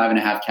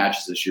 65.5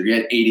 catches this year. He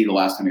had 80 the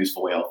last time he was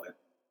fully healthy.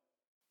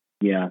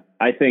 Yeah,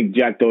 I think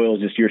Jack Doyle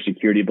is just your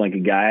security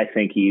blanket guy. I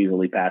think he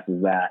easily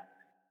passes that.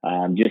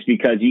 Just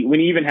because when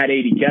he even had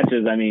 80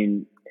 catches, I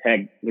mean,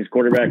 heck, his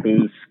quarterback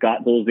was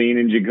Scott Dolzien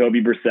and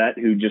Jacoby Brissett,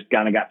 who just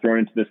kind of got thrown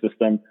into the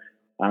system.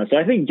 So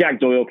I think Jack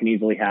Doyle can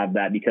easily have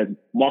that because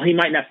while he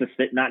might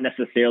not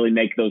necessarily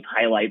make those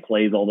highlight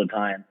plays all the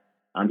time,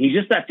 he's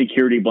just that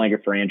security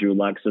blanket for Andrew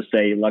Luck. So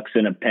say Luck's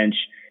in a pinch,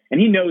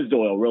 and he knows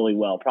Doyle really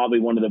well, probably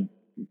one of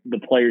the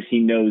players he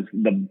knows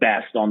the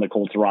best on the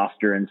Colts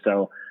roster. And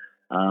so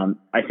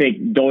I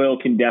think Doyle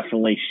can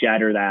definitely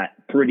shatter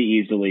that pretty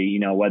easily,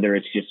 whether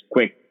it's just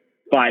quick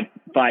 5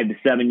 to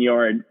 7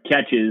 yard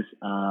catches.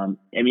 I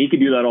mean, he could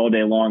do that all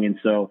day long. And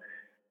so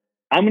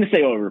I'm going to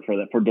say over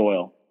for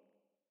Doyle.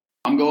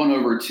 I'm going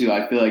over too.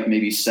 I feel like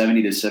maybe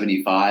 70 to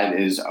 75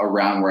 is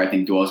around where I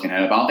think Doyle's going to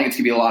end up. I don't think it's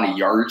going to be a lot of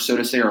yards, so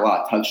to say, or a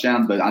lot of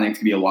touchdowns, but I think it's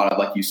going to be a lot of,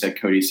 like you said,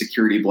 Cody,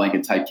 security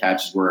blanket type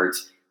catches where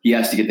he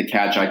has to get the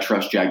catch. I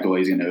trust Jack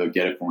Doyle is going to go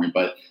get it for me.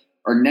 But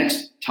our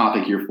next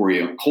topic here for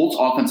you, Colts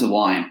offensive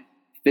line,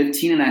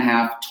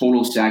 15.5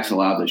 total sacks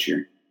allowed this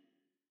year.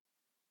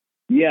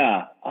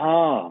 Yeah.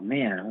 Oh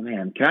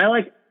man. Can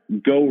I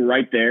go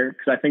right there?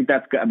 Because I think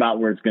that's about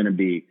where it's going to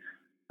be.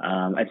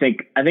 I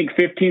think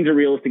 15 is a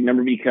realistic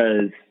number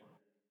because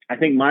I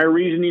think my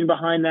reasoning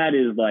behind that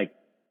is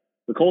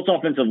the Colts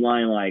offensive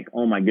line,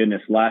 oh my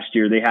goodness, last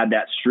year they had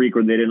that streak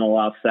where they didn't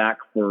allow sack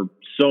for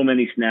so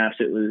many snaps.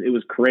 It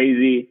was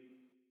crazy.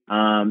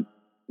 But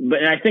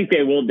I think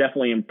they will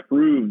definitely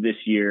improve this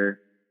year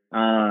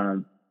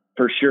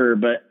for sure.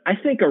 But I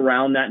think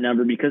around that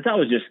number, because that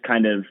was just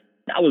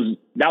that was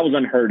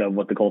unheard of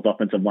what the Colts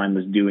offensive line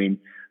was doing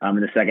in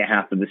the second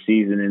half of the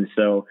season. And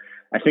so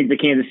I think the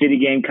Kansas City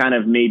game kind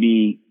of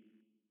maybe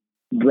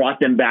brought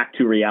them back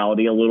to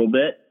reality a little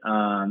bit.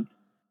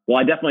 Well,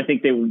 I definitely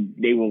think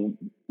they will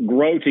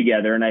grow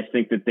together, and I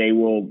think that they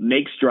will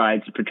make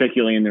strides,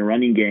 particularly in the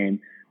running game.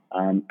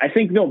 I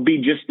think they'll be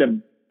just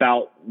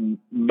about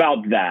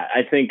that.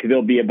 I think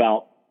they'll be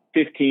about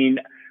 15.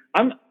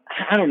 I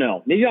don't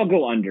know. Maybe I'll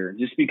go under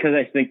just because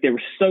I think they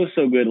were so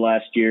good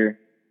last year.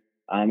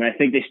 And I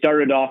think they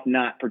started off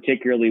not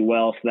particularly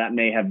well, so that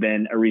may have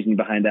been a reason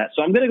behind that.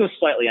 So I'm going to go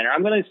slightly under.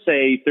 I'm going to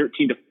say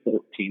 13 to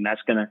 14.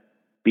 That's going to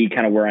be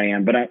kind of where I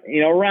am. But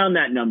around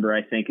that number,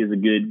 I think is a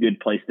good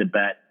place to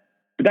bet.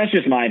 But that's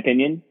just my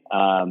opinion.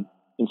 And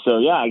so,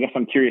 yeah, I guess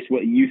I'm curious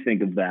what you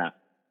think of that.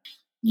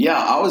 Yeah,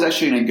 I was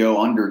actually going to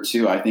go under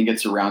too. I think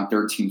it's around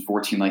 13,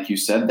 14, like you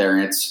said there.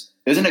 And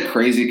isn't it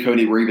crazy,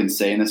 Cody, we're even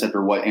saying this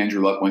after what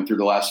Andrew Luck went through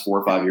the last 4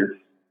 or 5 years?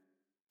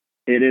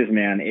 It is,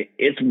 man.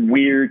 It's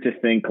weird to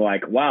think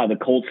wow, the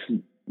Colts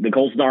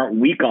aren't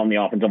weak on the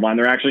offensive line.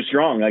 They're actually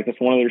strong. That's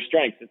one of their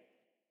strengths.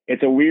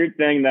 It's a weird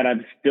thing that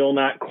I'm still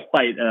not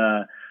quite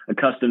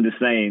accustomed to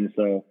saying.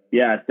 So,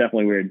 yeah, it's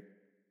definitely weird.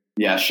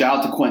 Yeah, shout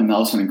out to Quentin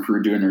Nelson and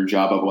crew doing their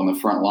job up on the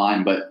front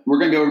line. But we're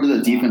going to go over to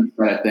the defense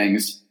side of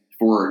things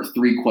for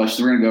 3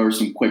 questions. We're going to go over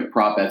some quick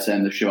prop bets to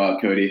end the show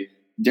out, Cody.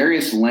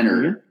 Darius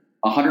Leonard,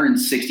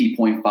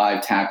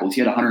 160.5 tackles. He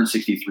had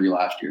 163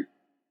 last year.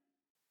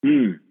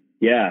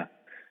 Yeah,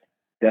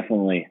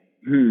 definitely.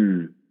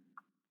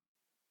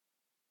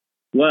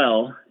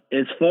 Well,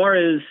 as far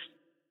as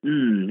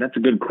that's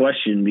a good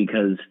question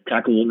because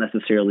tackle won't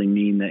necessarily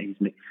mean that he's.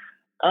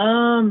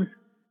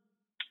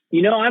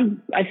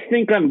 I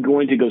think I'm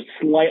going to go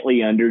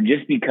slightly under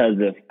just because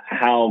of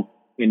how,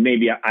 and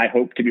maybe I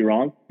hope to be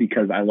wrong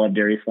because I love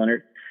Darius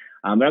Leonard.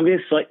 But I'm going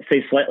to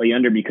say slightly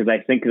under because I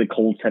think the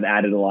Colts have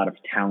added a lot of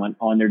talent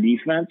on their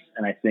defense,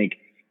 and I think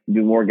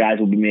more guys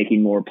will be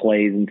making more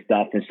plays and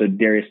stuff. And so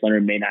Darius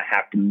Leonard may not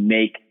have to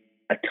make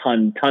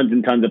tons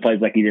and tons of plays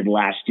like he did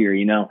last year,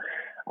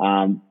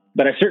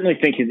 But I certainly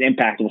think his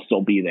impact will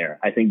still be there.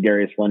 I think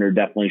Darius Leonard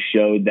definitely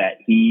showed that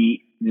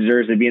he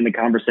deserves to be in the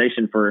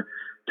conversation for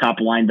top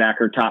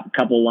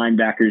couple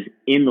linebackers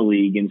in the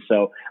league. And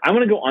so I'm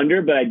going to go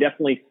under, but I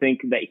definitely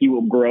think that he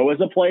will grow as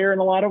a player in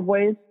a lot of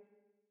ways.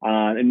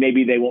 And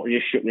maybe they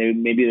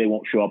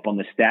won't show up on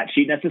the stat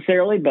sheet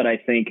necessarily, but I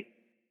think,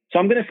 so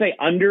I'm going to say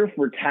under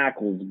for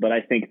tackles, but I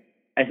think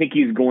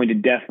he's going to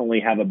definitely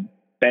have a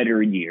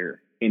better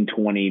year in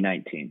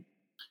 2019.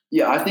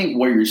 Yeah, I think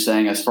what you're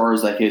saying as far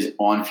as his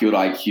on-field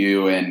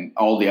IQ and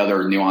all the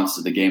other nuances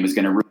of the game is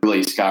going to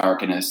really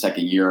skyrocket in his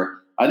second year.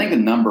 I think the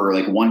number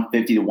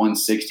 150 to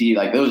 160,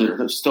 those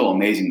are still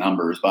amazing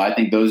numbers, but I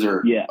think those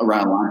are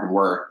around the line of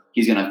where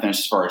he's going to finish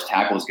as far as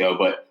tackles go.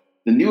 But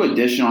the new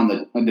addition on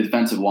the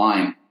defensive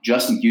line,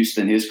 Justin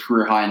Houston, his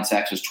career high in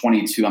sacks was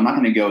 22. I'm not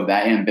going to go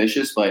that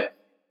ambitious, but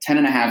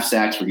 10.5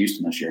 sacks for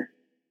Houston this year.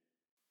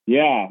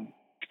 Yeah.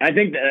 I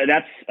think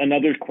that's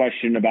another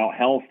question about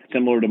health,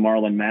 similar to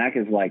Marlon Mack,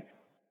 is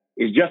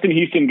Justin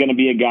Houston going to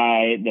be a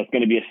guy that's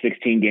going to be a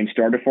 16-game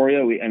starter for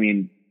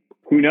you?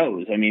 Who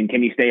knows? Can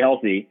he stay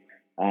healthy?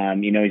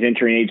 He's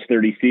entering age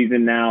 30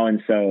 season now,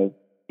 and so,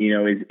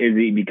 is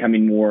he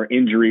becoming more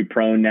injury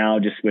prone now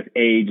just with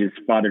age? Is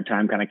father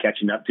time kind of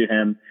catching up to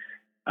him?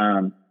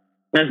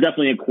 That's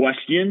definitely a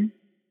question.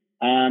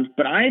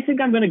 But I think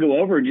I'm going to go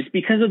over just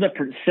because of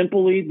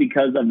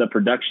the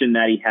production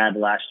that he had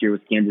last year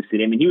with Kansas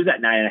City. He was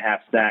at 9.5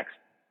 sacks,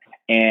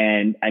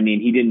 and I don't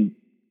even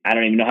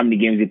know how many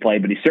games he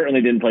played, but he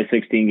certainly didn't play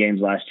 16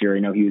 games last year. I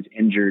know he was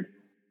injured.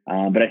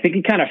 But I think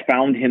he kind of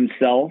found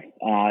himself,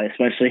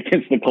 especially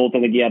against the Colts.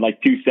 I think he had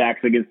 2 sacks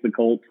against the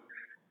Colts.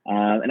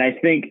 And I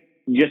think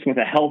just with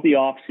a healthy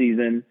off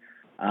season,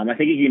 I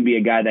think he can be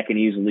a guy that can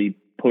easily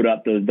put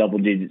up those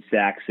double-digit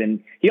sacks.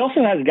 And he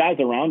also has guys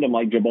around him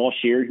like Jabal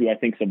Sheard, who I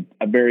think is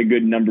a very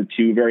good number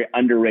 2, very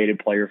underrated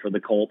player for the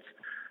Colts.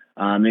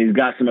 And he's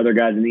got some other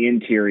guys in the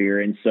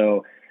interior. And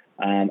so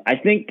I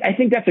think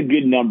that's a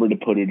good number to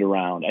put it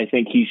around. I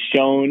think he's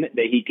shown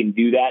that he can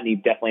do that, and he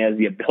definitely has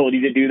the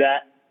ability to do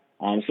that.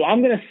 So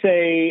I'm going to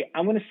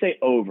say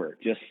over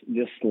just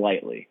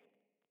slightly.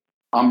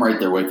 I'm right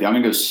there with you. I'm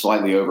going to go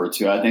slightly over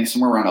too. I think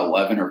somewhere around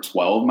 11 or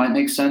 12 might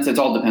make sense. It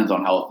all depends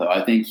on health, though.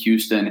 I think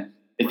Houston,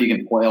 if he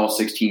can play all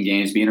 16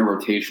 games, be in a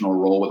rotational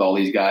role with all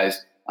these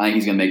guys, I think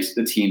he's going to make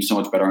the team so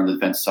much better on the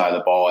defensive side of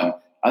the ball. And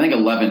I think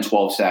 11,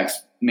 12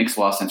 sacks makes a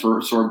lot of sense. So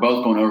we're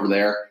both going over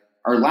there.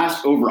 Our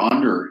last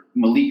over-under,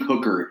 Malik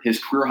Hooker,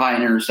 his career high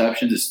in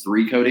interceptions is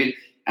 3, Cody.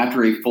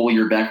 After a full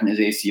year back from his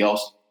ACL,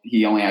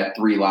 he only had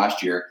 3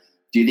 last year.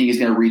 Do you think he's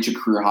going to reach a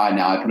career high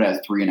now? I put it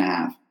at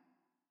 3.5.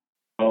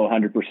 Oh,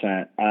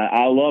 100%.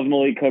 I love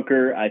Malik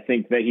Hooker. I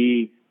think that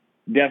he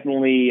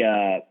definitely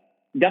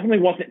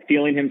wasn't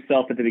feeling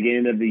himself at the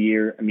beginning of the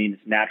year. I mean,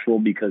 it's natural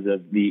because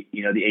of the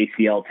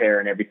ACL tear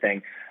and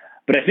everything.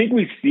 But I think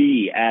we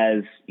see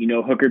as,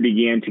 Hooker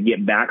began to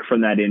get back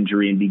from that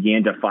injury and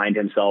began to find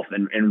himself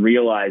and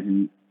realize,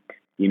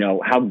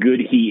 how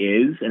good he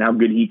is and how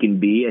good he can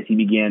be as he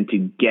began to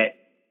get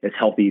as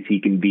healthy as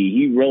he can be.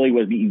 He really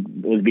was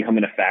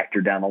becoming a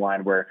factor down the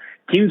line where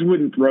teams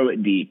wouldn't throw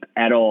it deep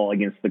at all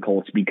against the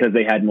Colts because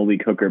they had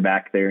Malik Hooker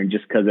back there and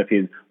just because of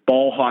his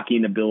ball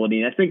hawking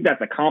ability. And I think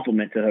that's a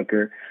compliment to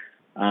Hooker.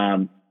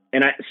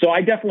 So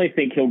I definitely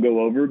think he'll go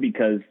over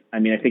because, I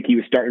think he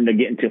was starting to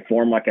get into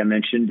form, like I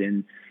mentioned.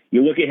 And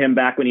you look at him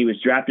back when he was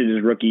drafted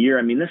his rookie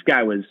year. This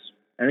guy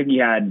I think he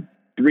had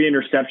 3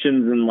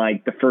 interceptions in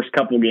like the first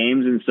couple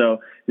games. And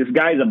so this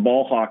guy's a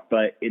ball hawk,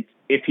 but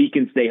if he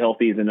can stay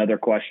healthy is another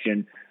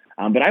question.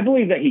 But I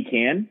believe that he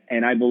can,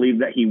 and I believe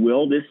that he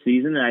will this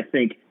season. And I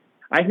think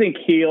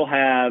he'll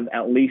have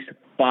at least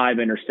 5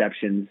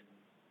 interceptions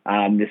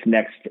this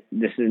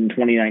in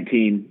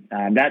 2019.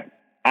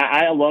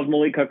 I love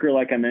Malik Hooker,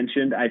 like I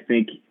mentioned. I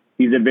think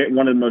he's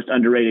one of the most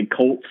underrated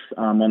Colts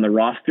on the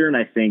roster, and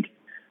I think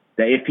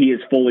that if he is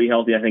fully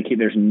healthy, I think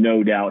there's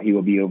no doubt he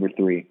will be over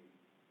 3.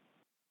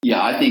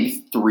 Yeah, I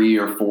think 3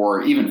 or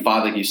 4, even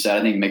 5, like you said,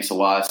 I think makes a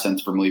lot of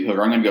sense for Malik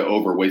Hooker. I'm going to go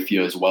over with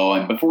you as well.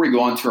 And before we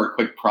go on to our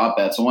quick prop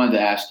bets, I wanted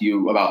to ask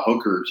you about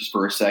Hooker just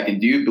for a second.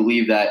 Do you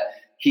believe that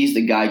he's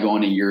the guy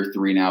going to year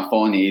 3 now,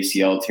 following the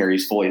ACL tear?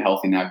 He's fully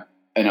healthy now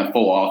in a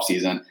full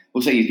offseason.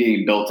 Looks like he's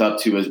getting built up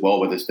too as well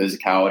with his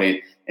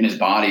physicality in his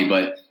body.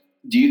 But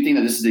do you think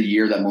that this is the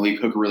year that Malik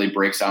Hooker really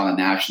breaks out on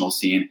the national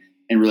scene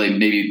and really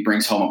maybe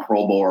brings home a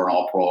Pro Bowl or an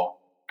All-Pro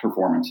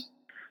performance?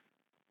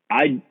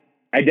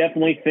 I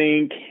definitely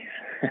think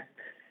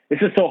this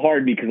is so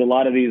hard because a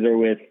lot of these are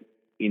with,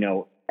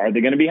 are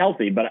they going to be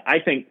healthy? But I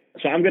think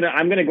so. I'm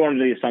gonna go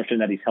under the assumption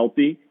that he's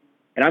healthy,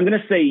 and I'm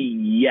gonna say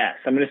yes.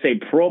 I'm gonna say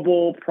Pro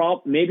Bowl,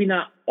 maybe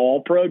not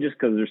All Pro, just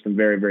because there's some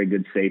very, very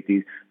good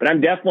safeties. But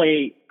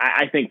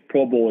I think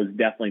Pro Bowl is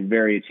definitely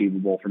very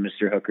achievable for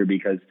Mr. Hooker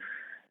because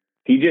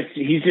he's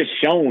just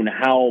shown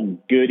how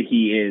good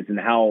he is and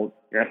how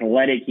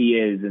athletic he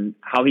is and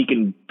how he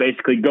can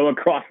basically go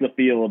across the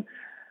field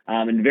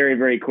in a very,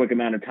 very quick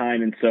amount of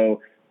time. And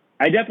so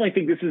I definitely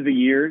think this is the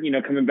year,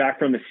 coming back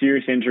from a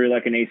serious injury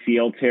like an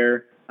ACL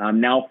tear,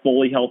 now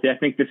fully healthy. I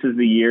think this is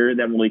the year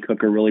that Malik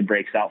Hooker really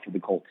breaks out for the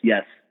Colts.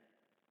 Yes.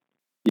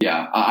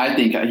 Yeah, I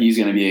think he's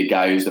going to be a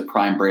guy who's the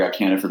prime breakout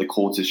candidate for the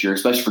Colts this year,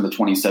 especially for the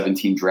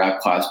 2017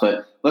 draft class.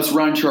 But let's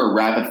run to our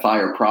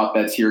rapid-fire prop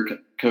bets here,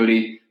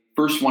 Cody.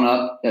 First one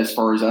up, as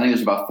far as I think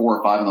there's about 4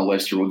 or 5 on the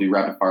list here we'll do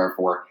rapid-fire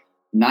for.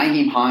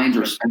 Nyheim Hines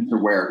or Spencer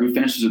Ware? Who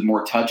finishes with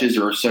more touches,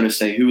 or so to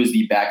say, who is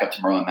the backup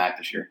to Marlon Mack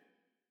this year?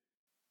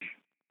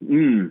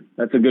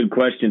 That's a good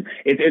question.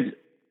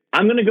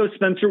 I'm going to go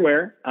Spencer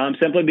Ware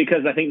simply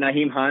because I think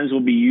Nyheim Hines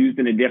will be used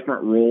in a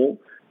different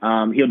role.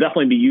 He'll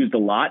definitely be used a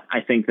lot.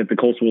 I think that the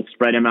Colts will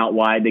spread him out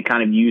wide. They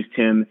kind of used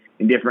him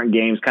in different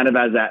games, kind of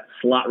as that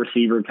slot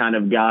receiver kind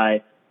of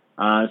guy.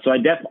 So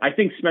I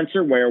think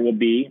Spencer Ware will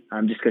be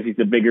just because he's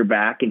the bigger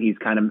back and he's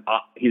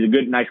a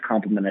good, nice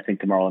compliment, I think,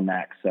 to Marlon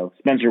Mack. So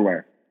Spencer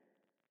Ware.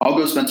 I'll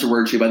go Spencer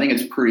Ware too, but I think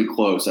it's pretty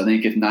close. I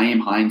think if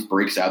Nyheim Hines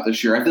breaks out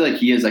this year, I feel like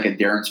he is like a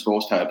Darren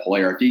Sproles type of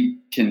player. If he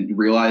can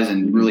realize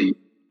and really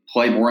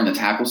play more in the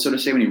tackle, so to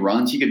say, when he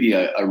runs, he could be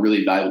a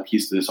really valuable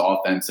piece to this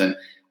offense. And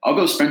I'll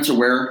go Spencer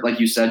Ware, like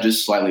you said,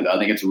 just slightly, though. I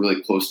think it's a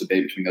really close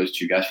debate between those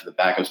two guys for the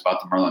backup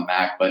spot to Marlon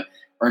Mack. But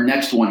our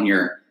next one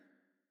here,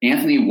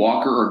 Anthony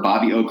Walker or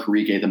Bobby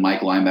Okereke, the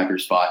Mike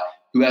linebacker spot,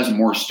 who has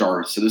more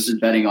starts? So this is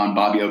betting on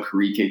Bobby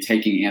Okereke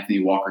taking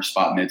Anthony Walker's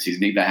spot midseason.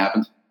 Think that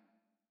happens?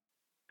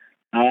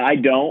 I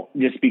don't,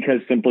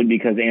 simply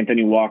because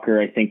Anthony Walker,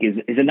 I think, is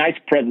a nice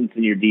presence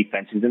in your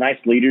defense. He's a nice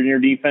leader in your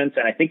defense,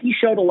 and I think he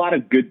showed a lot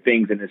of good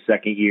things in his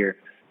second year.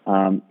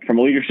 From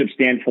a leadership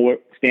standpoint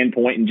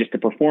and just a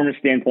performance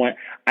standpoint,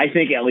 I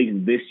think at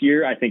least this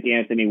year, I think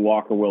Anthony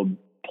Walker will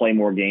play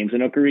more games than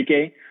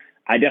Okereke.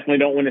 I definitely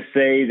don't want to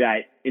say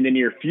that in the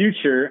near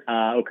future,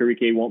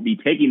 Okereke won't be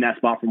taking that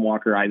spot from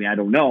Walker. I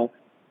don't know.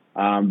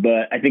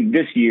 But I think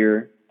this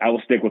year, I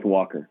will stick with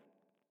Walker.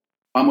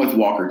 I'm with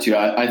Walker, too.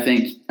 I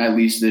think at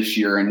least this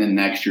year and then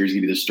next year he's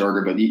going to be the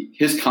starter. But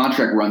his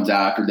contract runs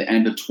out after the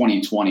end of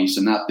 2020, so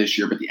not this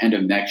year, but the end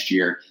of next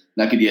year.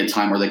 That could be a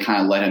time where they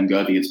kind of let him go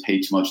if he gets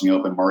paid too much in the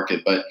open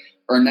market. But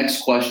our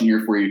next question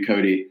here for you,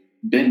 Cody,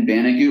 Ben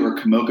Banogu or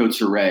Kamoko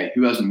Toure,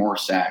 who has more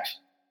sacks?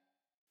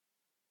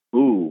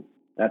 Ooh,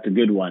 that's a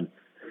good one.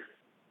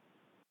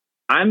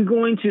 I'm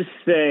going to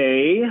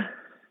say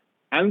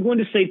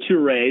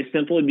Toure,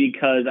 simply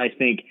because I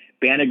think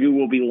Banogu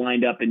will be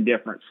lined up in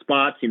different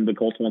spots. The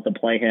Colts want to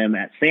play him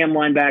at Sam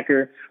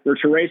linebacker, where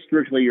Toure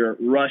strictly your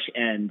rush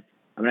end.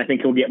 I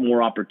think he'll get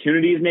more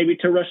opportunities maybe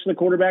to rush the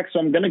quarterback. So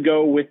I'm going to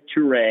go with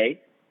Toure,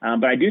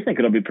 but I do think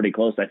it'll be pretty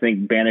close. I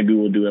think Banogu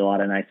will do a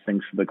lot of nice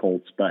things for the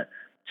Colts, but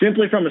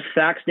simply from a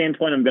sack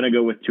standpoint, I'm going to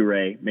go with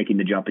Toure making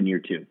the jump in year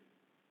 2.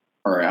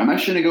 All right, I'm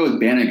actually going to go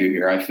with Banogu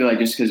here. I feel like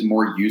just because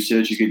more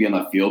usage, he's going to be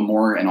on the field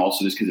more, and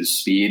also just because of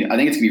speed. I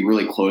think it's going to be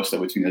really close, though,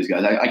 between those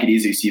guys. I could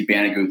easily see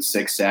Banogu with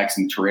 6 sacks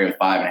and Toure with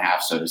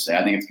 5.5, so to say.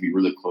 I think it's going to be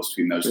really close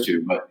between those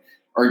two. But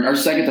our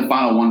second to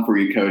final one for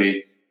you,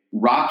 Cody,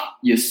 Rock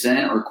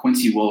Ya-Sin or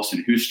Quincy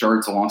Wilson, who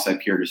starts alongside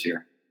Pierre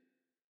Desir?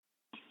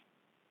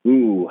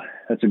 Ooh,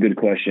 that's a good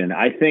question.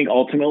 I think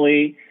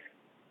ultimately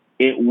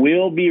it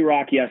will be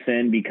Rock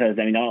Ya-Sin because,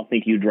 I don't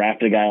think you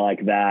draft a guy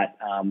like that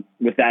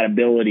with that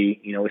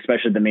ability,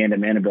 especially the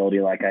man-to-man ability,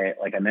 like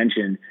I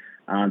mentioned,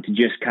 to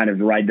just kind of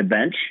ride the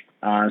bench.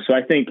 So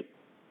I think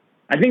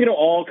it'll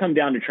all come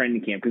down to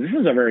training camp, because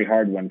this is a very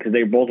hard one because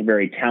they're both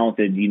very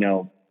talented,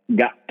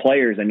 got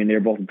players.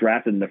 They're both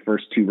drafted in the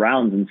first 2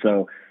 rounds, and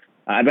so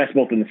I bet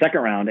both in the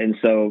second round. And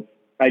so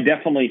I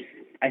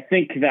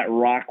think that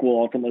Rock will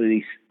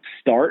ultimately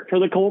start for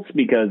the Colts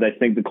because I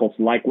think the Colts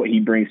like what he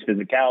brings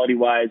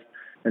physicality-wise.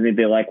 I think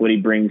they like what he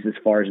brings as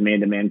far as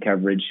man-to-man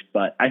coverage.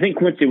 But I think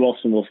Quincy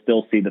Wilson will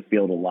still see the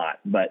field a lot.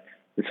 But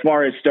as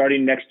far as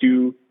starting next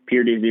to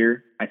Pierre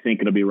Desir, I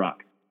think it'll be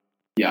Rock.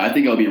 Yeah, I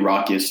think it'll be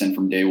Rock Ya-Sin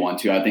from day one,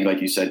 too. I think,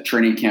 like you said,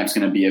 training camp's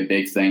going to be a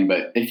big thing.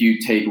 But if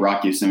you take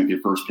Rock Ya-Sin with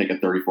your first pick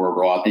at 34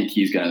 overall, I think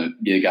he's going to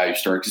be the guy who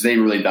starts because they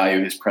really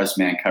value his press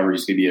man coverage.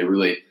 He's going to be a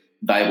really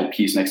valuable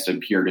piece next to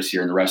Pierre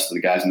Desir and the rest of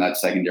the guys in that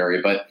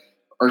secondary. But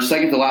our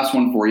second to last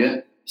one for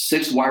you,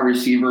 6 wide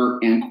receiver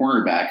and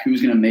cornerback.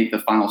 Who's going to make the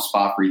final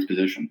spot for each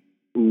position?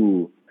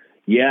 Ooh,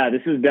 yeah,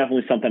 this is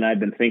definitely something I've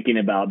been thinking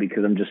about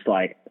because I'm just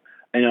like,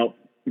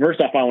 first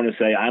off, I want to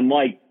say I'm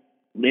like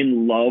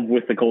in love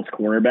with the Colts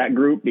cornerback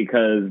group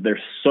because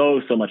there's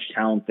so much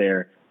talent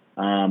there.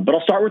 But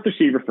I'll start with the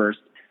receiver first.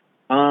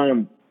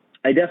 I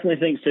definitely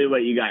think so.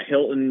 But you got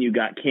Hilton, you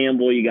got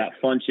Campbell, you got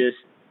Funchess,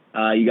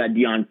 you got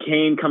Deion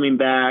Kane coming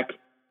back.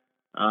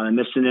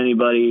 Missing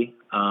anybody?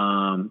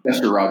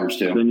 Chester Rogers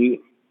too.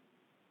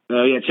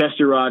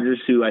 Chester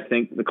Rogers, who I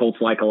think the Colts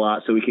like a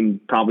lot, so we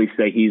can probably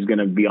say he's going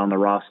to be on the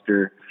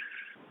roster.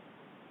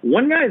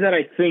 One guy that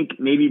I think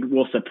maybe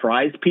will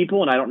surprise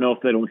people, and I don't know if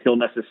he'll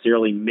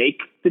necessarily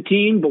make the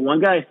team, but one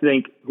guy I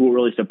think who will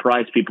really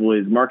surprise people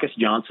is Marcus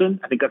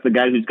Johnson. I think that's the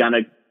guy who's kind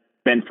of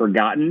been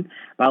forgotten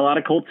by a lot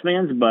of Colts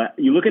fans, but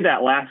you look at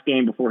that last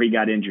game before he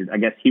got injured. I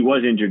guess he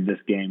was injured this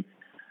game.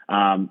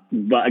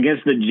 But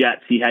against the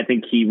Jets, I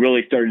think he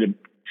really started to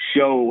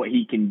show what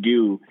he can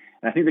do.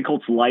 And I think the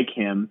Colts like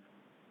him.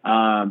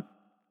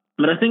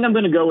 But I think I'm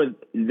going to go with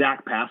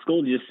Zach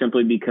Pascal just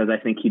simply because I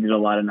think he did a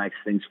lot of nice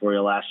things for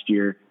you last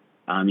year.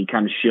 He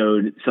kind of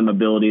showed some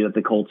ability that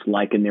the Colts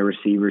like in their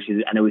receivers.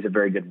 I know he's a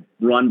very good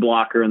run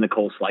blocker, and the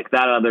Colts like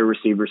that out of their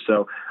receivers.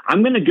 So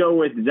I'm going to go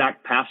with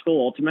Zach Pascal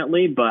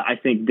ultimately, but I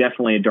think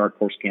definitely a dark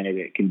horse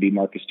candidate can be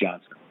Marcus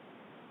Johnson.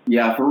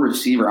 Yeah, for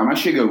receiver, I'm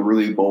actually going to go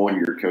really bold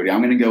here, Cody.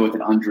 I'm going to go with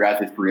an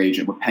undrafted free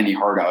agent with Penny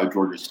Hart out of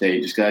Georgia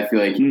State, just because I feel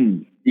like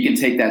he can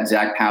take that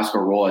Zach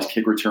Pascal role as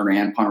kick returner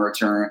and punt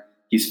returner.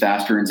 He's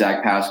faster than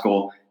Zach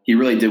Pascal. He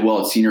really did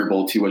well at Senior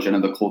Bowl, too, which I know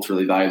the Colts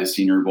really value the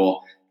Senior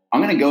Bowl.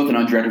 I'm going to go with an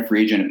undrafted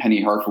free agent,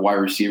 Penny Hart for wide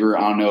receiver.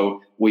 I don't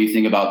know what you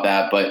think about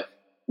that, but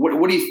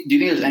what do you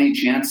think there's any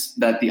chance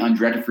that the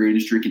undrafted free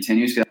industry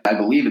continues? Because I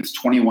believe it's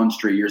 21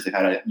 straight years they've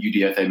had a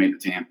UDFA make the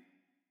team.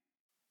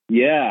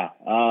 Yeah,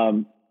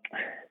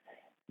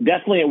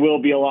 definitely it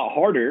will be a lot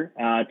harder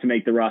to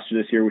make the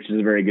roster this year, which is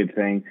a very good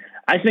thing.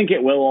 I think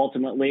it will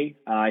ultimately.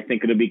 I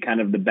think it'll be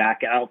kind of the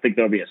back. I don't think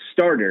there'll be a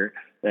starter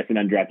that's an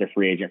undrafted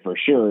free agent for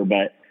sure,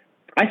 but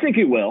I think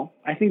it will.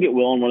 I think it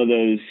will in one of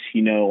those,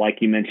 like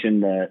you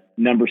mentioned, the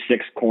number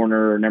 6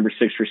 corner or number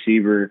 6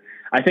 receiver.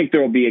 I think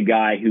there will be a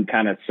guy who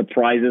kind of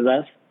surprises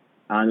us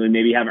that we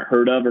maybe haven't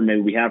heard of or maybe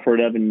we have heard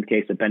of in the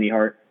case of Penny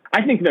Hart.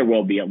 I think there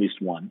will be at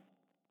least one.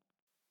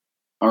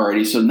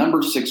 Alrighty, so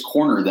number 6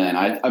 corner then.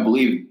 I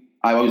believe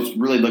I was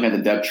really looking at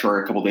the depth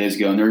chart a couple days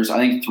ago, and there's, I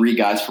think, 3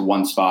 guys for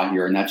one spot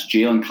here, and that's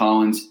Jalen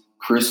Collins,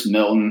 Chris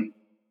Milton,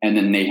 and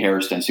then Nate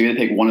Hairston. So you got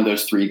to pick one of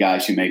those 3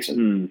 guys who makes it.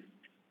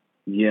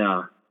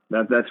 Yeah,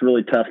 that's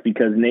really tough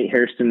because Nate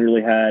Hairston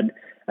really had,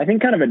 I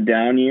think, kind of a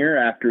down year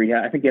after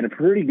I think he had a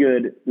pretty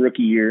good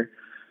rookie year.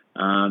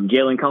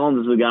 Jalen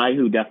Collins is a guy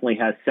who definitely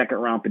has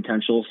second-round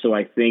potential, so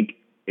I think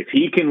if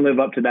he can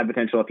live up to that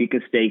potential, if he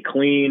can stay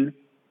clean,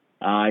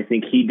 I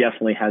think he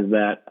definitely has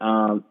that.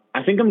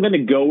 I think I'm going to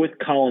go with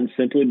Collins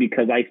simply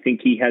because I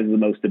think he has the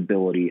most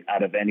ability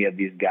out of any of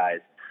these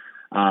guys.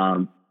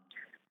 I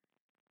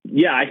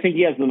think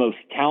he has the most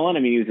talent.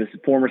 I mean, he was a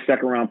former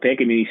second-round pick.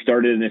 I mean, he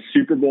started in a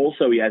Super Bowl,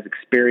 so he has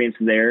experience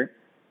there.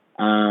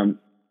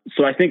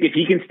 So I think if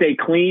he can stay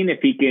clean,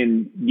 if he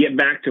can get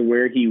back to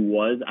where he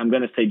was, I'm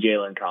going to say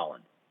Jalen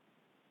Collins.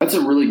 That's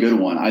a really good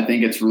one. I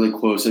think it's really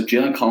close. If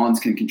Jalen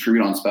Collins can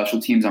contribute on special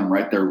teams, I'm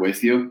right there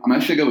with you. I'm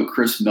actually going to go with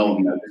Chris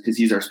Milton because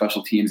he's our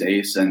special teams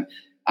ace. And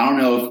I don't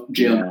know if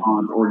Jalen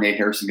Collins or Nate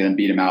Harrison are going to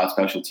beat him out at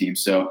special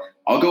teams. So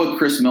I'll go with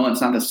Chris Milton.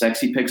 It's not the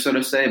sexy pick, so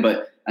to say,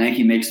 but I think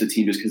he makes the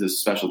team just because it's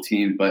special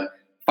teams. But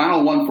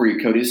final one for you,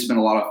 Cody. This has been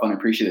a lot of fun. I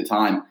appreciate the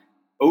time.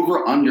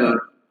 Over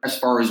under as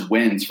far as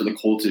wins for the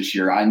Colts this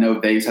year. I know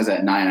Vegas has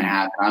that 9.5,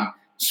 and I'm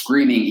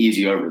screaming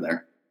easy over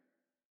there.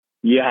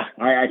 Yeah,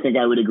 I think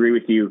I would agree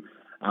with you.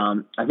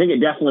 I think it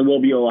definitely will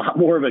be a lot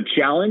more of a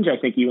challenge. I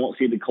think you won't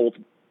see the Colts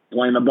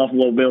playing the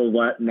Buffalo Bills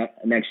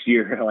next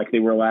year like they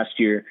were last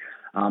year.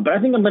 But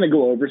I think I'm going to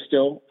go over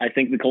still. I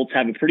think the Colts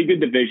have a pretty good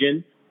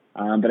division,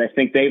 but I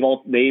think they've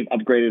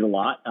upgraded a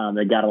lot.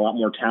 They've got a lot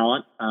more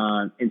talent.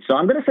 And so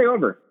I'm going to say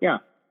over. Yeah.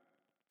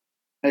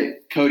 Hey,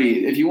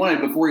 Cody, if you wanted,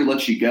 before we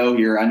let you go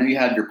here, I know you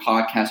have your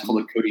podcast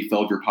called the Cody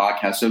Felger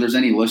Podcast. So if there's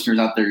any listeners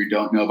out there who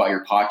don't know about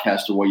your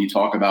podcast or what you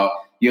talk about,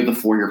 you have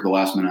the floor here for the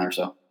last minute or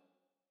so.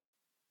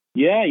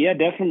 Yeah,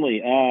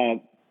 definitely.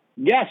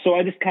 So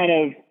I just kind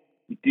of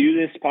do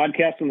this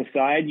podcast on the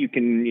side. You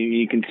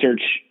can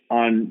search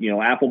on,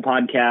 Apple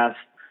Podcasts.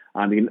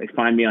 You can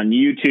find me on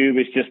YouTube.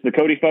 It's just the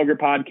Cody Felger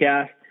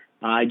Podcast.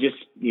 I just,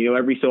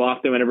 every so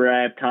often, whenever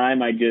I have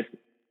time, I just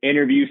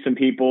interview some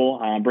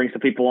people, bring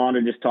some people on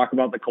and just talk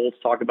about the Colts,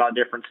 talk about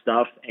different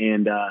stuff.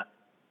 And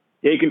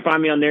you can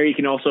find me on there. You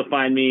can also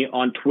find me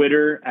on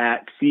Twitter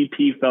at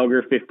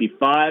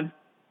CPFelger55.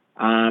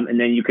 And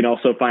then you can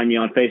also find me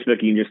on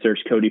Facebook. You can just search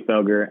Cody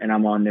Felger, and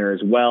I'm on there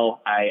as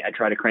well. I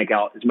try to crank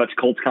out as much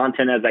Colts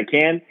content as I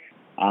can.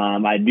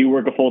 I do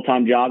work a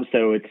full-time job,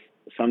 so it's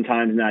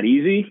sometimes not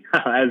easy.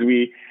 As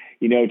we,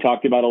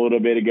 talked about a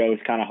little bit ago,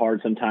 it's kind of hard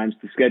sometimes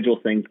to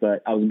schedule things,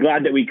 but I was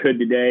glad that we could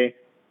today.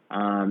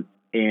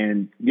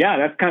 And yeah,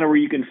 that's kind of where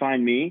you can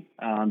find me.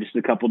 Just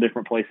a couple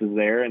different places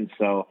there. And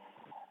so,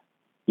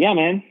 yeah,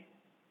 man.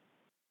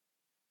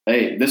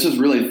 Hey, this was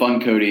really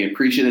fun, Cody.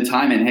 Appreciate the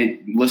time. And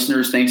hey,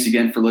 listeners, thanks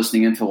again for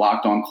listening into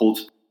Locked On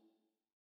Colts